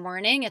thing in the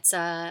morning. It's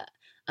a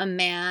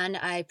man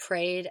I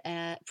prayed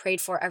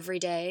for every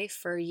day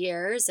for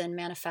years and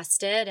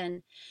manifested,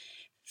 and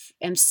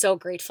am so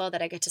grateful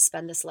that I get to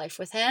spend this life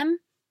with him.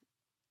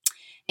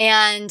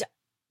 And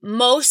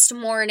most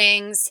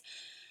mornings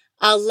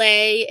I'll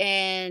lay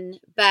in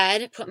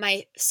bed, put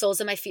my soles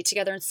of my feet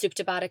together in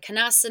Supta Baddha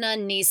Konasana,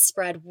 knees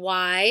spread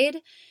wide,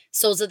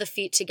 soles of the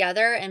feet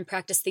together, and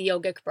practice the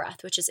yogic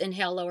breath, which is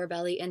inhale, lower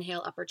belly,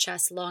 inhale, upper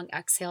chest, long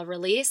exhale,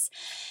 release.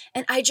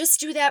 And I just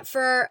do that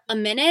for a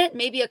minute,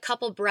 maybe a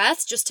couple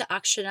breaths, just to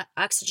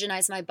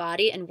oxygenize my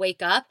body and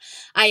wake up.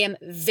 I am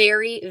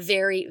very,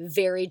 very,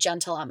 very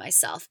gentle on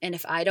myself. And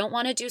if I don't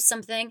want to do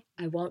something,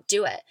 I won't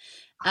do it.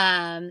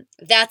 I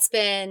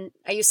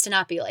used to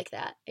not be like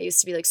that. I used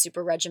to be like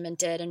super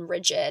regimented and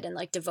rigid and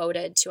like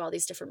devoted to all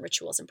these different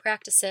rituals and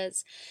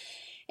practices.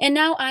 And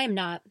now I'm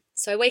not.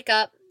 So I wake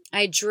up,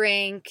 I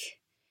drink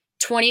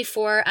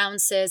 24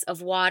 ounces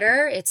of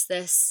water. It's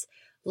this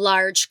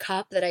large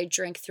cup that I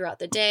drink throughout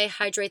the day,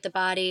 hydrate the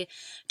body,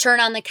 turn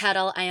on the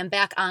kettle. I am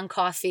back on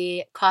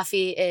coffee.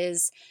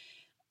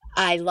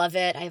 I love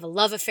it. I have a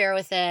love affair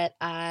with it.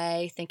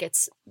 I think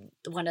it's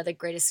one of the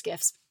greatest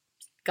gifts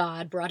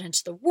God brought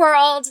into the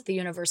world, the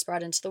universe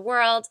brought into the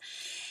world.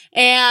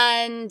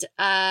 And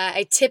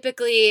I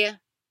typically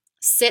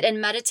sit and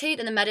meditate,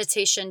 and the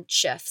meditation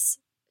shifts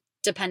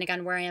depending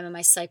on where I am in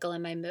my cycle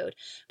and my mood.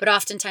 But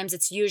oftentimes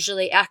it's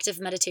usually active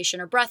meditation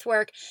or breath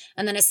work,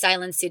 and then a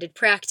silent seated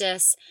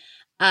practice.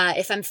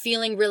 If I'm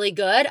feeling really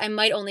good, I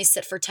might only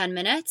sit for 10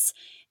 minutes.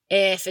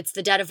 If it's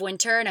the dead of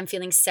winter and I'm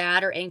feeling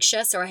sad or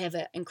anxious, or I have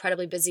an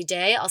incredibly busy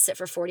day, I'll sit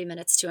for 40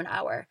 minutes to an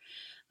hour.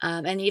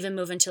 And even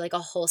move into like a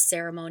whole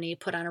ceremony,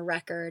 put on a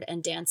record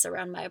and dance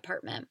around my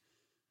apartment.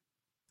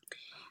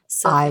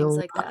 So I things love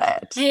like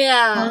that. it.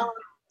 Yeah. Oh,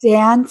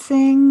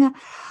 dancing.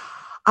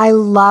 I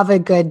love a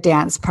good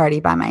dance party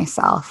by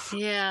myself.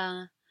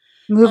 Yeah.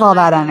 Move Oh all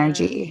my that God.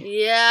 energy.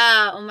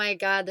 Yeah. Oh my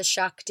God. The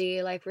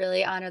Shakti, like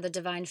really honor the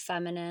divine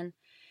feminine.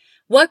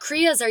 What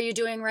Kriyas are you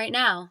doing right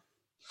now?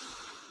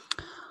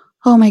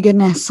 Oh my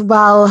goodness.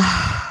 Well,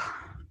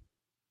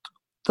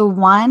 the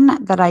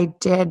one that I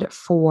did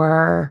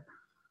for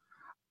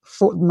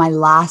my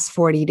last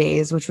 40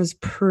 days, which was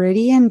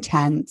pretty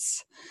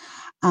intense.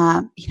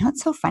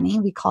 It's so funny.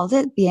 We called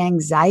it the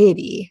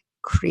anxiety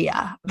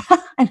Kriya.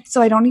 And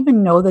so I don't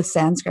even know the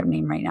Sanskrit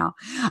name right now.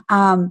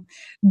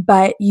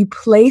 But you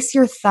place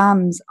your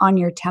thumbs on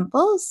your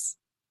temples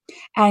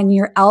and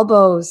your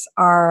elbows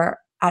are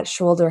at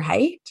shoulder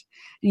height.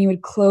 And you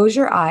would close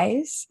your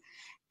eyes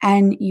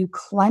and you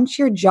clench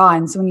your jaw.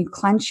 And so when you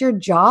clench your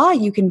jaw,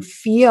 you can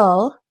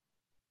feel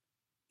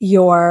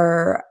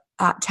your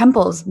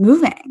temples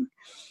moving.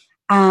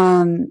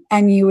 And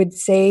you would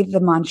say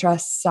the mantra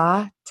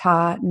Sa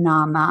Ta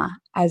Nama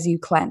as you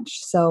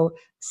clench. So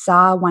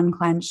Sa, one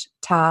clench,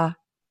 Ta,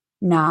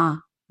 Na,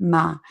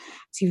 Ma.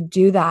 So you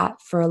do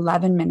that for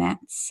 11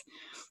 minutes.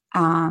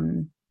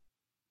 And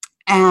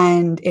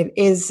it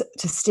is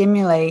to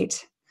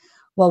stimulate,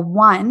 well,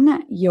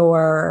 one,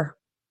 your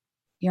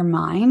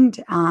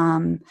mind.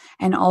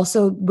 And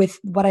also with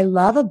what I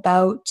love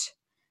about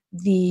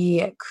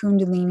the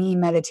Kundalini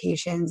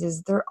meditations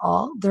is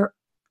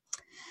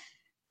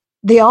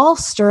they all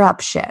stir up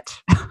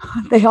shit.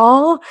 They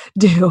all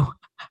do.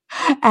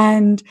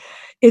 And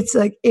it's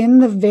like in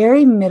the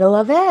very middle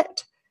of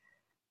it,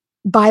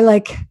 by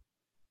like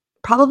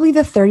probably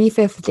the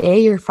 35th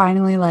day, you're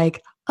finally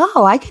like,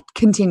 oh, I could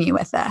continue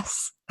with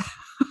this.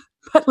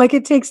 But like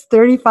it takes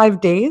 35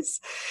 days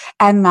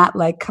and that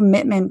like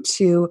commitment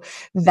to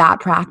that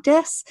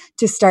practice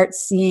to start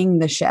seeing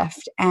the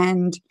shift.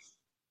 And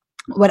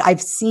what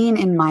I've seen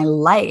in my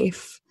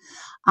life,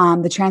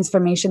 the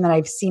transformation that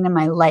I've seen in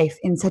my life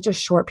in such a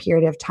short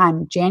period of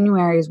time.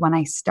 January is when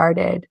I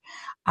started,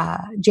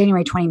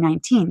 January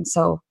 2019.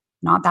 So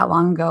not that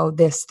long ago,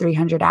 this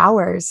 300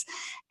 hours.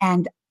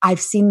 And I've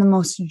seen the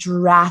most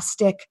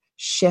drastic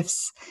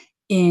shifts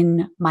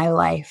in my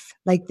life.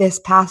 Like this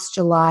past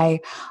July,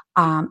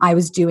 I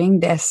was doing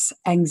this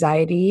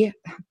anxiety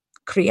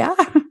Kriya,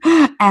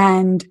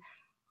 and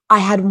I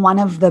had one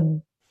of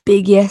the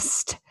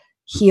biggest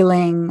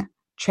healing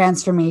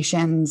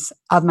transformations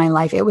of my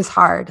life. It was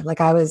hard.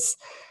 Like I was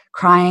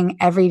crying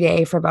every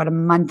day for about a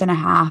month and a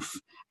half.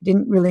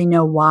 Didn't really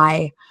know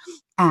why.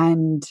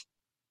 And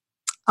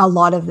a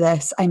lot of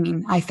this, I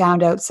mean, I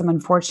found out some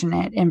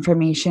unfortunate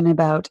information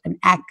about an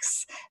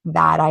ex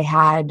that I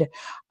had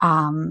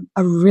a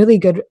really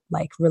good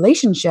like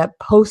relationship,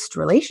 post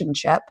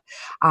relationship.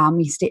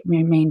 We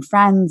remained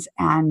friends,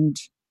 and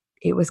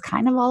it was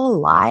kind of all a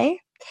lie.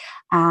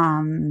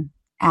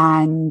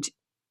 And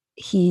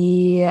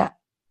he,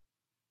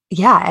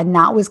 yeah, and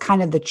that was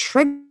kind of the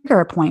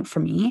trigger point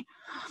for me,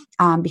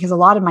 because a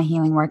lot of my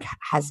healing work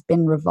has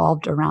been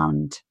revolved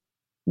around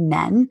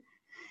men.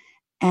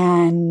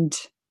 And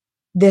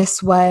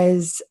this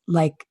was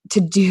like, to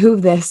do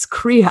this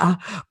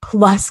Kriya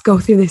plus go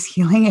through this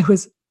healing, it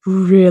was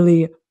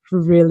really,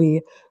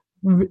 really,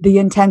 the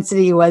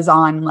intensity was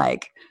on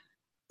like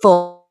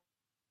full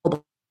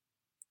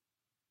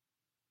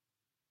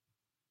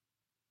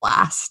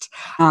blast.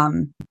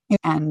 And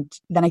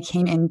then I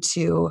came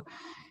into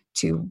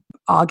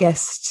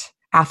August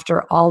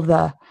after all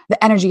the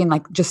energy and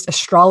like just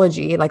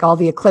astrology, like all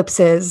the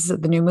eclipses,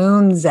 the new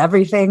moons,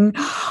 everything.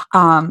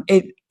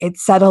 It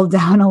settled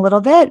down a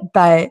little bit,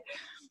 but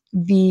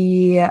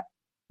that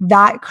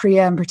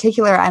Kriya in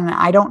particular, and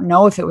I don't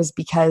know if it was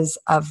because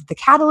of the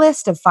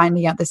catalyst of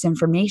finding out this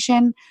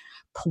information,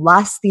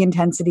 plus the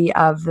intensity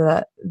of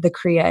the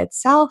Kriya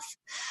itself.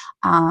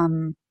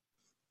 I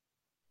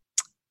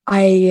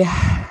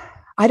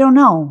don't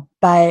know,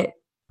 but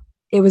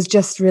it was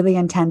just really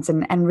intense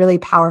and really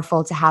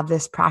powerful to have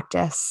this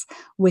practice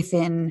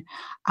within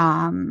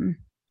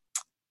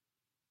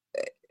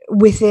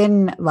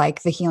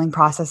like the healing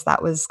process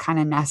that was kind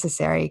of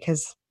necessary,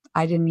 because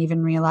I didn't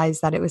even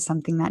realize that it was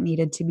something that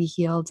needed to be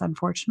healed,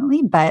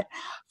 unfortunately. But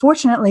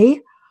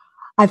fortunately,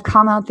 I've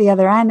come out the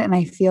other end, and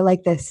I feel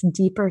like this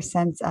deeper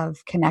sense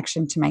of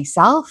connection to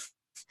myself,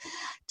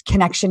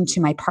 connection to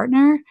my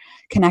partner,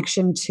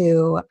 connection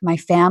to my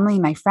family,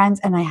 my friends,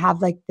 and I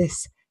have like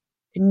this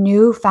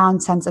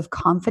newfound sense of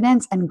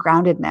confidence and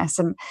groundedness.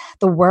 And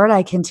the word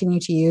I continue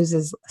to use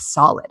is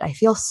solid. I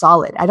feel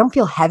solid. I don't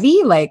feel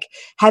heavy. Like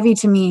heavy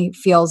to me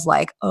feels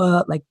like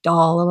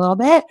dull a little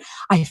bit.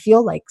 I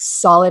feel like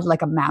solid,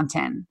 like a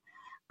mountain,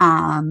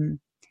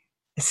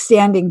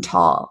 standing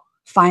tall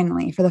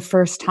finally for the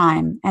first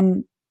time.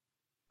 And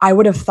I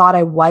would have thought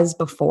I was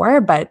before,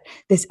 but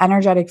this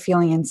energetic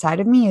feeling inside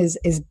of me is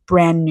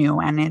brand new,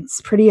 and it's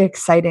pretty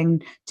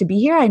exciting to be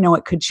here. I know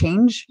it could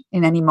change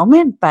in any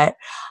moment, but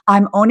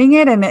I'm owning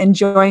it and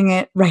enjoying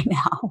it right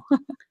now.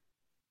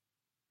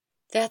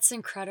 That's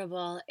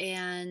incredible.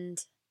 And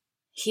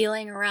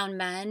healing around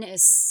men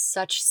is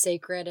such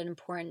sacred and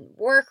important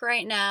work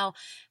right now.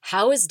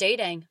 How is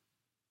dating?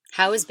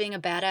 How is being a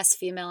badass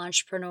female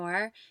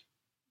entrepreneur,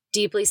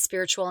 deeply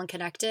spiritual and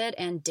connected,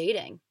 and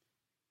dating?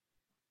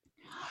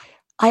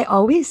 I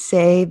always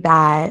say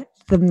that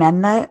the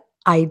men that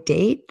I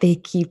date, they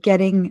keep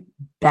getting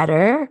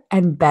better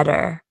and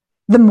better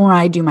the more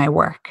I do my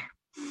work.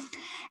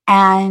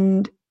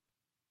 And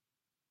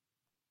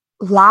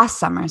last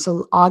summer,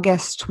 so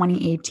August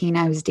 2018,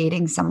 I was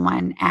dating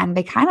someone, and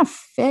they kind of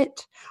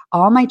fit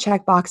all my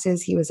check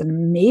boxes. He was an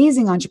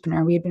amazing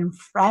entrepreneur. We had been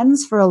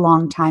friends for a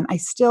long time. I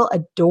still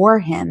adore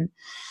him,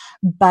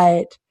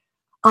 but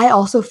I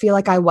also feel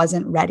like I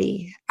wasn't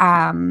ready.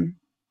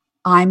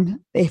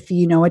 If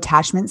you know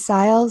attachment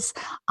styles,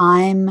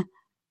 I'm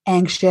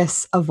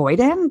anxious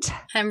avoidant.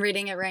 I'm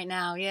reading it right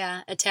now.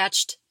 Yeah.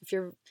 Attached. If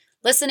you're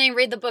listening,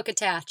 read the book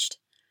Attached.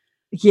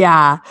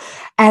 Yeah.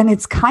 And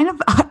it's kind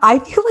of, I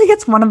feel like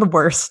it's one of the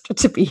worst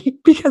to be,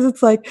 because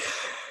it's like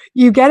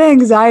you get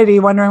anxiety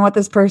wondering what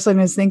this person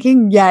is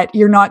thinking, yet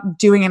you're not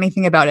doing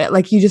anything about it.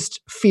 Like you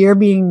just fear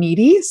being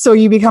needy. So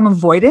you become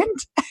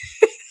avoidant.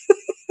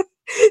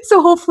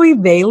 So hopefully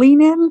they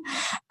lean in.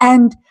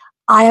 And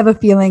I have a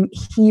feeling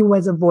he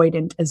was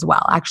avoidant as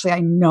well. Actually, I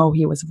know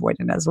he was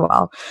avoidant as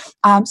well.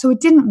 So it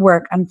didn't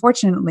work,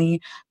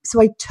 unfortunately. So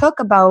I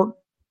took about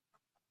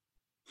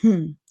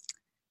 8-9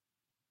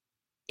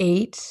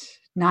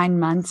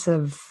 months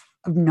of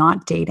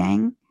not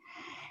dating.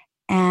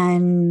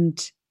 And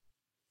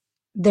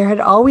there had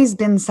always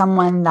been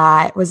someone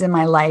that was in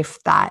my life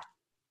that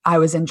I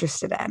was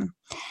interested in.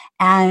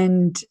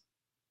 And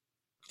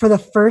for the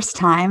first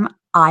time,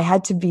 I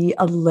had to be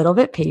a little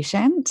bit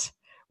patient,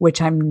 which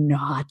I'm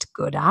not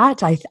good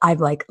at. I've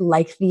like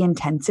the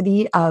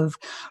intensity of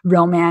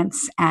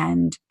romance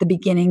and the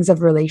beginnings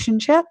of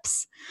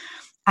relationships.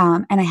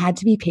 And I had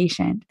to be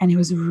patient, and it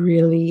was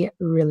really,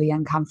 really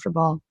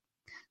uncomfortable.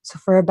 So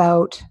for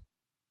about,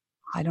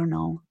 I don't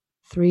know,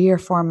 3 or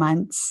 4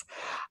 months,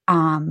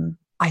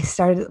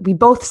 we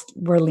both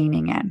were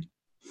leaning in.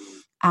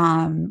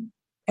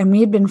 And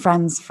we had been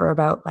friends for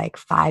about like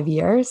 5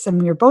 years,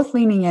 and we were both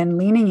leaning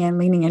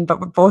in,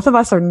 but both of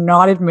us are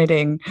not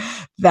admitting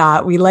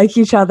that we like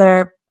each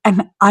other.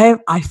 And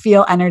I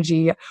feel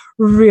energy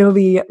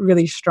really,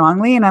 really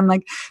strongly. And I'm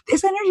like,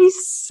 this energy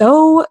is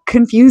so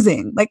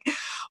confusing. Like,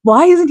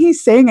 why isn't he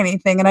saying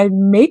anything? And I'd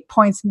make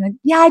points and be like,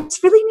 yeah, I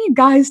just really need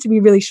guys to be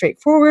really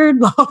straightforward.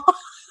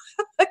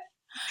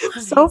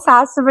 So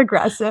passive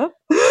aggressive.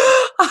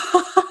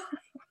 I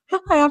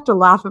have to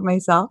laugh at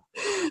myself.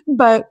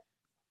 But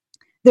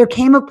there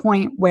came a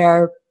point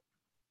where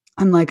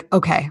I'm like,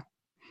 okay,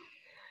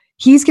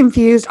 he's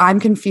confused, I'm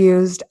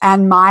confused.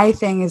 And my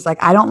thing is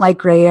like, I don't like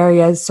gray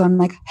areas. So I'm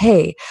like,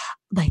 hey,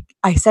 like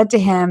I said to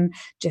him,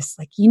 just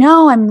like,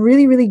 I'm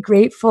really, really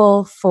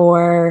grateful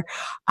for,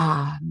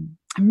 I'm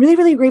really,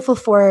 really grateful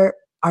for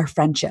our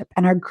friendship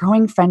and our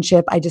growing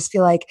friendship. I just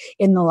feel like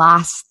in the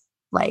last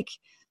like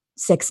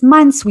 6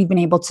 months, we've been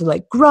able to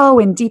like grow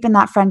and deepen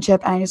that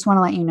friendship. And I just want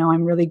to let you know,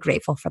 I'm really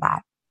grateful for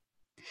that.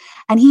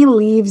 And he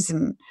leaves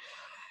and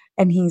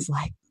he's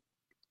like,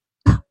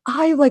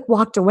 I like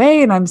walked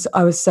away and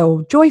I was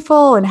so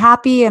joyful and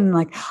happy and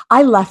like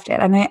I left it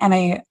and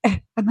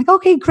I'm like,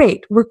 okay,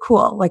 great. We're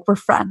cool. Like we're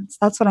friends.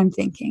 That's what I'm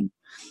thinking.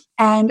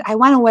 And I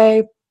went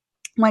away,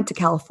 went to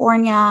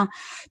California,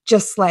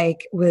 just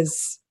like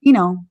was,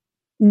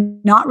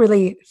 not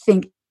really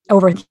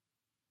overthinking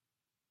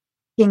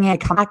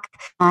it, come back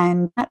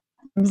and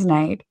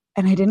night.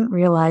 And I didn't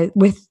realize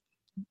with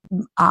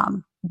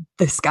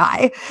this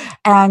guy.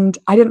 And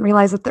I didn't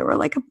realize that there were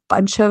like a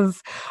bunch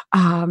of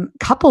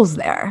couples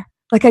there.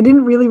 Like I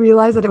didn't really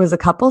realize that it was a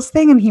couples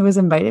thing and he was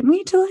inviting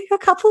me to like a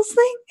couples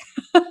thing.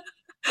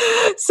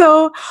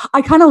 So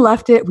I kind of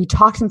left it. We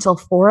talked until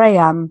 4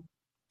 a.m.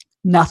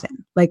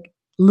 Nothing, like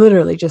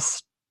literally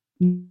just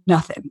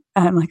nothing.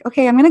 And I'm like,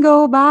 okay, I'm going to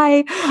go.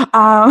 Bye.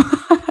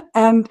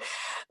 And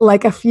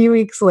like a few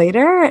weeks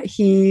later,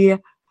 he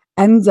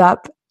ends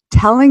up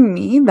telling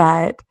me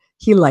that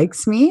he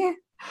likes me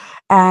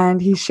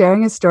and he's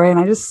sharing his story and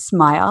I just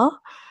smile.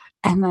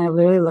 And then I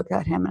literally look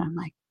at him and I'm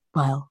like,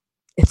 well,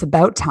 it's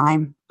about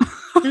time.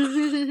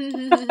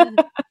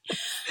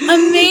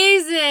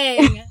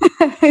 Amazing.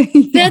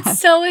 Yes.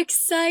 That's so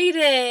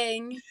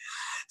exciting.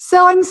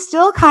 So I'm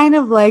still kind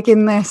of like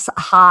in this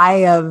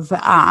high of,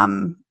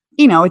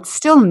 it's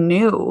still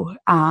new,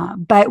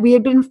 but we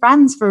had been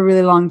friends for a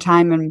really long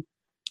time. And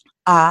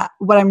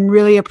what I'm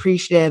really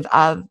appreciative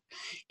of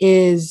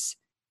is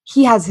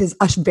he has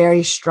a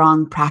very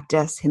strong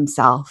practice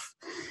himself.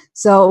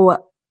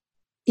 So,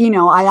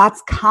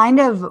 that's kind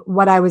of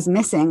what I was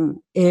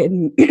missing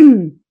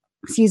in,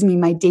 excuse me,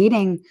 my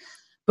dating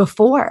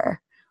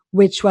before,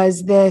 which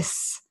was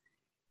this,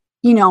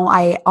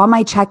 on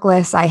my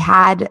checklist, I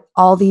had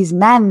all these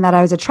men that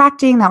I was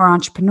attracting that were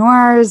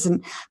entrepreneurs,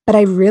 but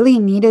I really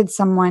needed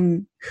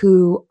someone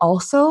who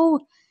also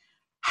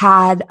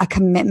had a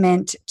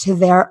commitment to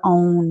their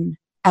own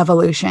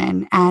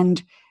evolution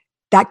and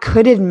that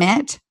could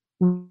admit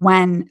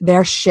when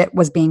their shit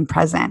was being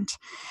present.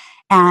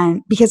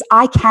 And because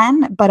I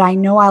can, but I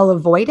know I'll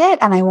avoid it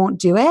and I won't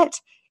do it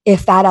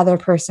if that other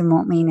person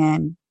won't lean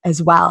in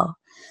as well.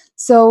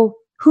 So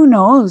who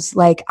knows?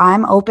 Like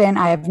I'm open.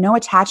 I have no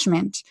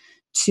attachment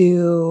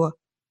to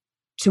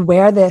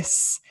where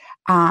this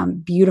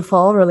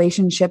beautiful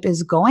relationship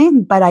is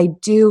going. But I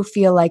do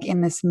feel like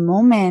in this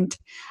moment,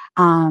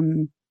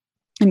 I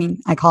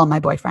call him my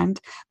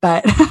boyfriend,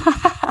 but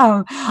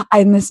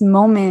in this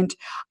moment,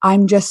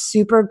 I'm just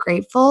super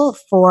grateful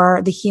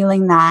for the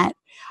healing that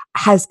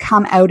has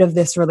come out of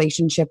this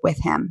relationship with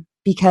him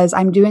because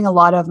I'm doing a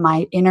lot of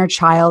my inner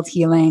child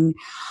healing,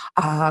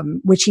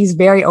 which he's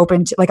very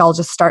open to. Like I'll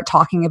just start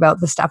talking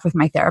about the stuff with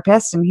my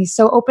therapist and he's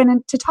so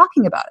open to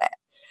talking about it.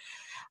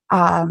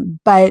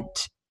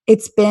 But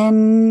that's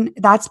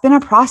been a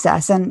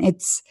process and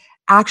it's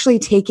actually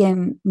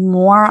taken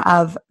more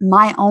of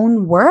my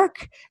own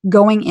work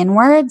going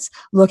inwards,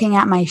 looking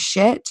at my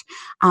shit.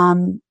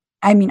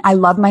 I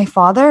love my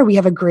father. We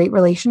have a great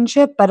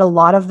relationship, but a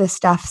lot of this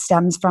stuff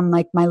stems from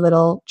like my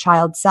little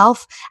child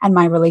self and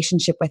my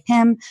relationship with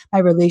him, my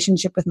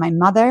relationship with my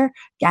mother.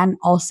 Again,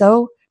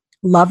 also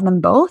love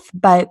them both,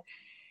 but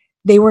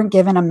they weren't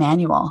given a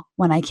manual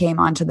when I came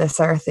onto this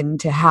earth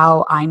into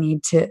how I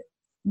need to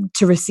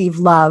receive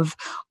love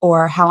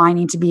or how I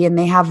need to be. And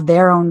they have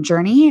their own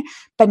journey,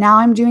 but now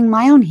I'm doing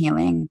my own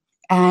healing.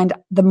 And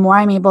the more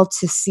I'm able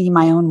to see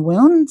my own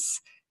wounds,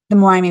 the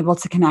more I'm able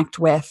to connect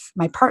with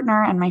my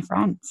partner and my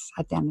friends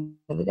at the end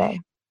of the day.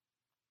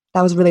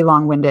 That was really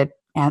long-winded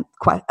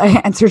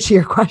answer to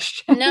your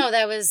question. No,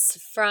 that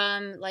was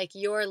from like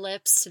your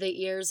lips to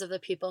the ears of the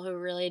people who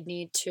really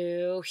need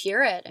to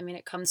hear it. I mean,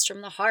 it comes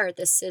from the heart.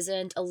 This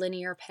isn't a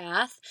linear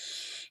path.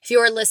 If you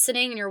are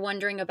listening and you're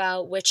wondering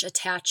about which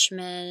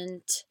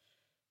attachment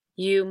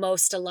you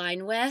most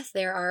align with,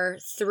 there are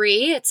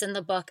 3. It's in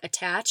the book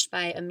Attached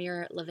by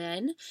Amir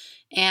Levin,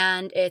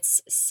 and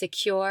it's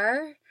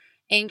secure,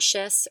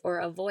 anxious, or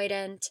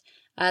avoidant.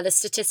 The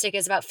statistic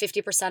is about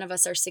 50% of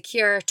us are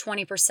secure,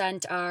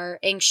 20% are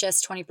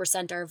anxious,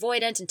 20% are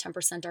avoidant, and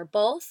 10% are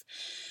both.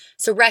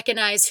 So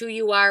recognize who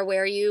you are,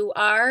 where you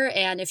are,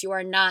 and if you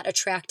are not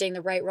attracting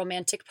the right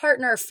romantic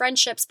partner,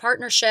 friendships,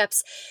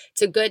 partnerships,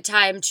 it's a good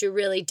time to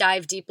really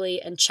dive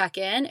deeply and check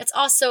in. It's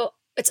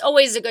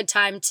always a good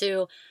time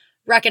to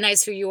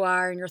recognize who you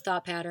are and your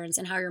thought patterns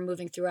and how you're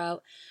moving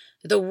throughout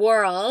the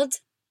world.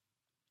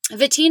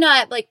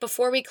 Vatina, like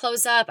before we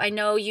close up, I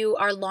know you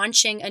are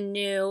launching a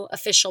new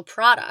official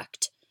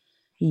product.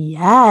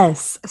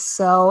 Yes.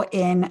 So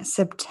in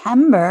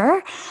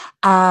September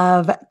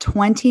of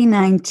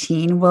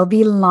 2019, we'll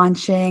be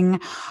launching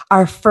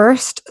our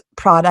first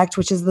product,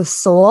 which is the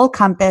Soul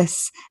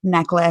Compass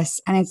necklace.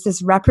 And it's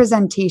this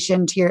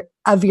representation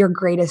of your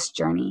greatest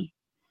journey.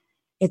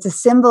 It's a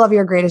symbol of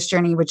your greatest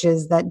journey, which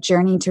is that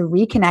journey to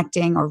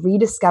reconnecting or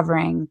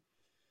rediscovering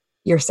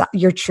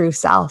your true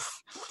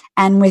self.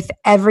 And with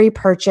every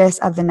purchase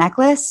of the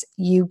necklace,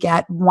 you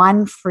get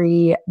one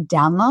free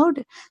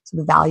download. So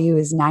the value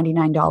is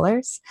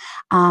 $99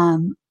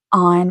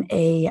 on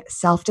a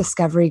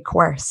self-discovery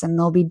course. And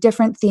there'll be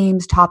different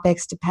themes,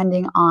 topics,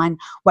 depending on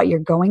what you're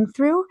going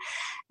through.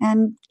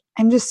 And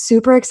I'm just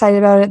super excited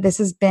about it. This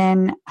has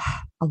been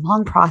a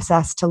long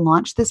process to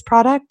launch this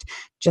product,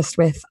 just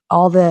with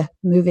all the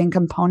moving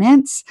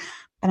components.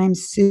 But I'm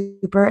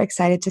super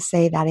excited to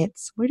say that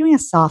we're doing a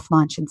soft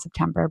launch in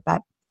September,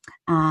 but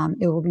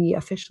it will be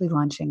officially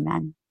launching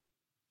then.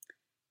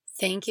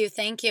 Thank you.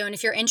 Thank you. And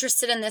if you're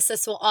interested in this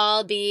will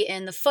all be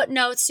in the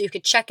footnotes. So you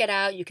could check it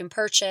out. You can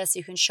purchase.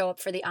 You can show up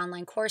for the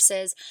online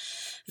courses.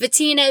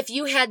 Vatina, if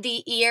you had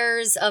the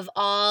ears of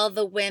all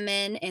the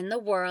women in the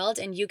world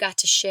and you got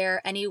to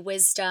share any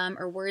wisdom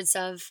or words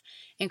of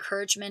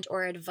encouragement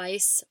or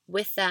advice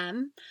with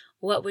them,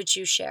 what would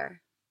you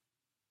share?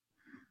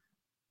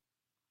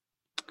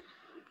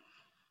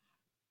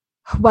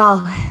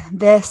 Well,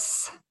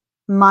 this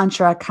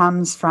mantra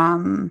comes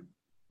from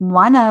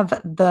one of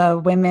the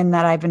women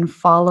that I've been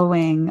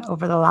following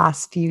over the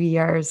last few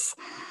years,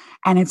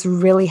 and it's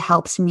really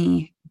helped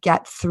me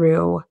get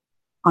through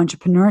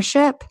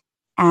entrepreneurship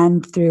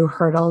and through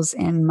hurdles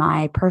in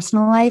my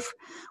personal life,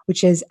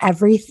 which is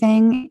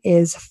everything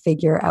is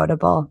figure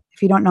outable.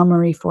 If you don't know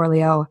Marie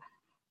Forleo,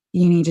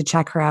 you need to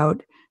check her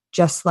out.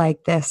 Just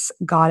like this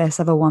goddess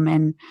of a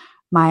woman,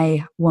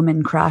 my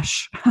woman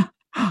crush.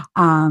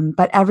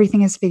 But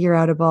everything is figure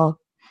outable.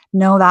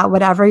 Know that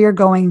whatever you're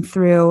going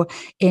through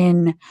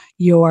in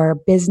your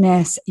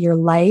business, your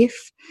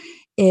life,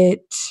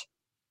 it's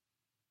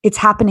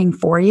happening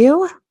for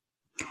you.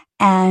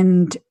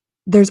 And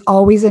there's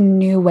always a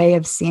new way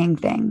of seeing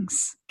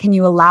things. Can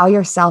you allow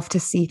yourself to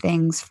see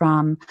things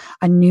from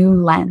a new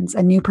lens,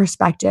 a new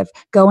perspective?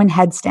 Go in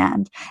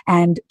headstand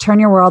and turn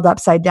your world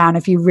upside down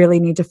if you really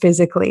need to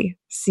physically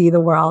see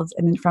the world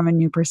and from a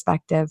new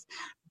perspective.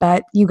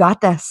 But you got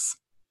this.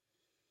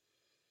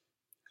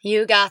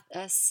 You got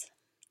this.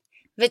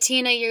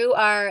 Vatina, you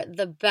are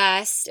the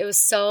best. It was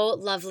so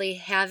lovely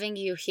having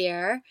you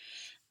here.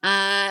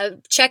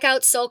 Check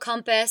out Soul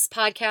Compass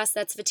podcast.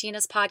 That's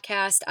Vatina's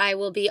podcast. I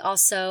will be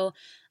also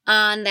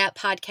on that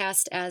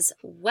podcast as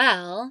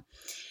well.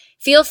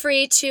 Feel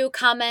free to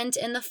comment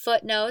in the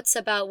footnotes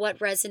about what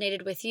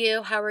resonated with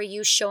you. How are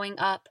you showing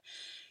up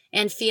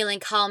and feeling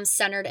calm,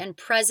 centered, and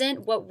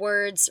present? What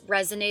words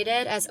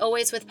resonated? As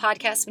always with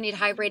podcasts, we need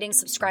high rating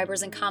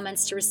subscribers and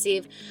comments to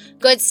receive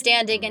good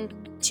standing and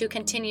to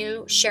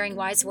continue sharing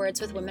wise words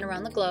with women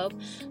around the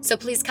globe. So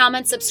please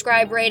comment,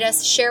 subscribe, rate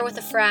us, share with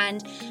a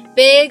friend.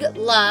 Big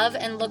love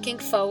and looking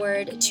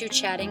forward to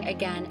chatting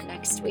again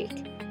next week.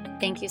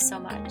 Thank you so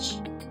much.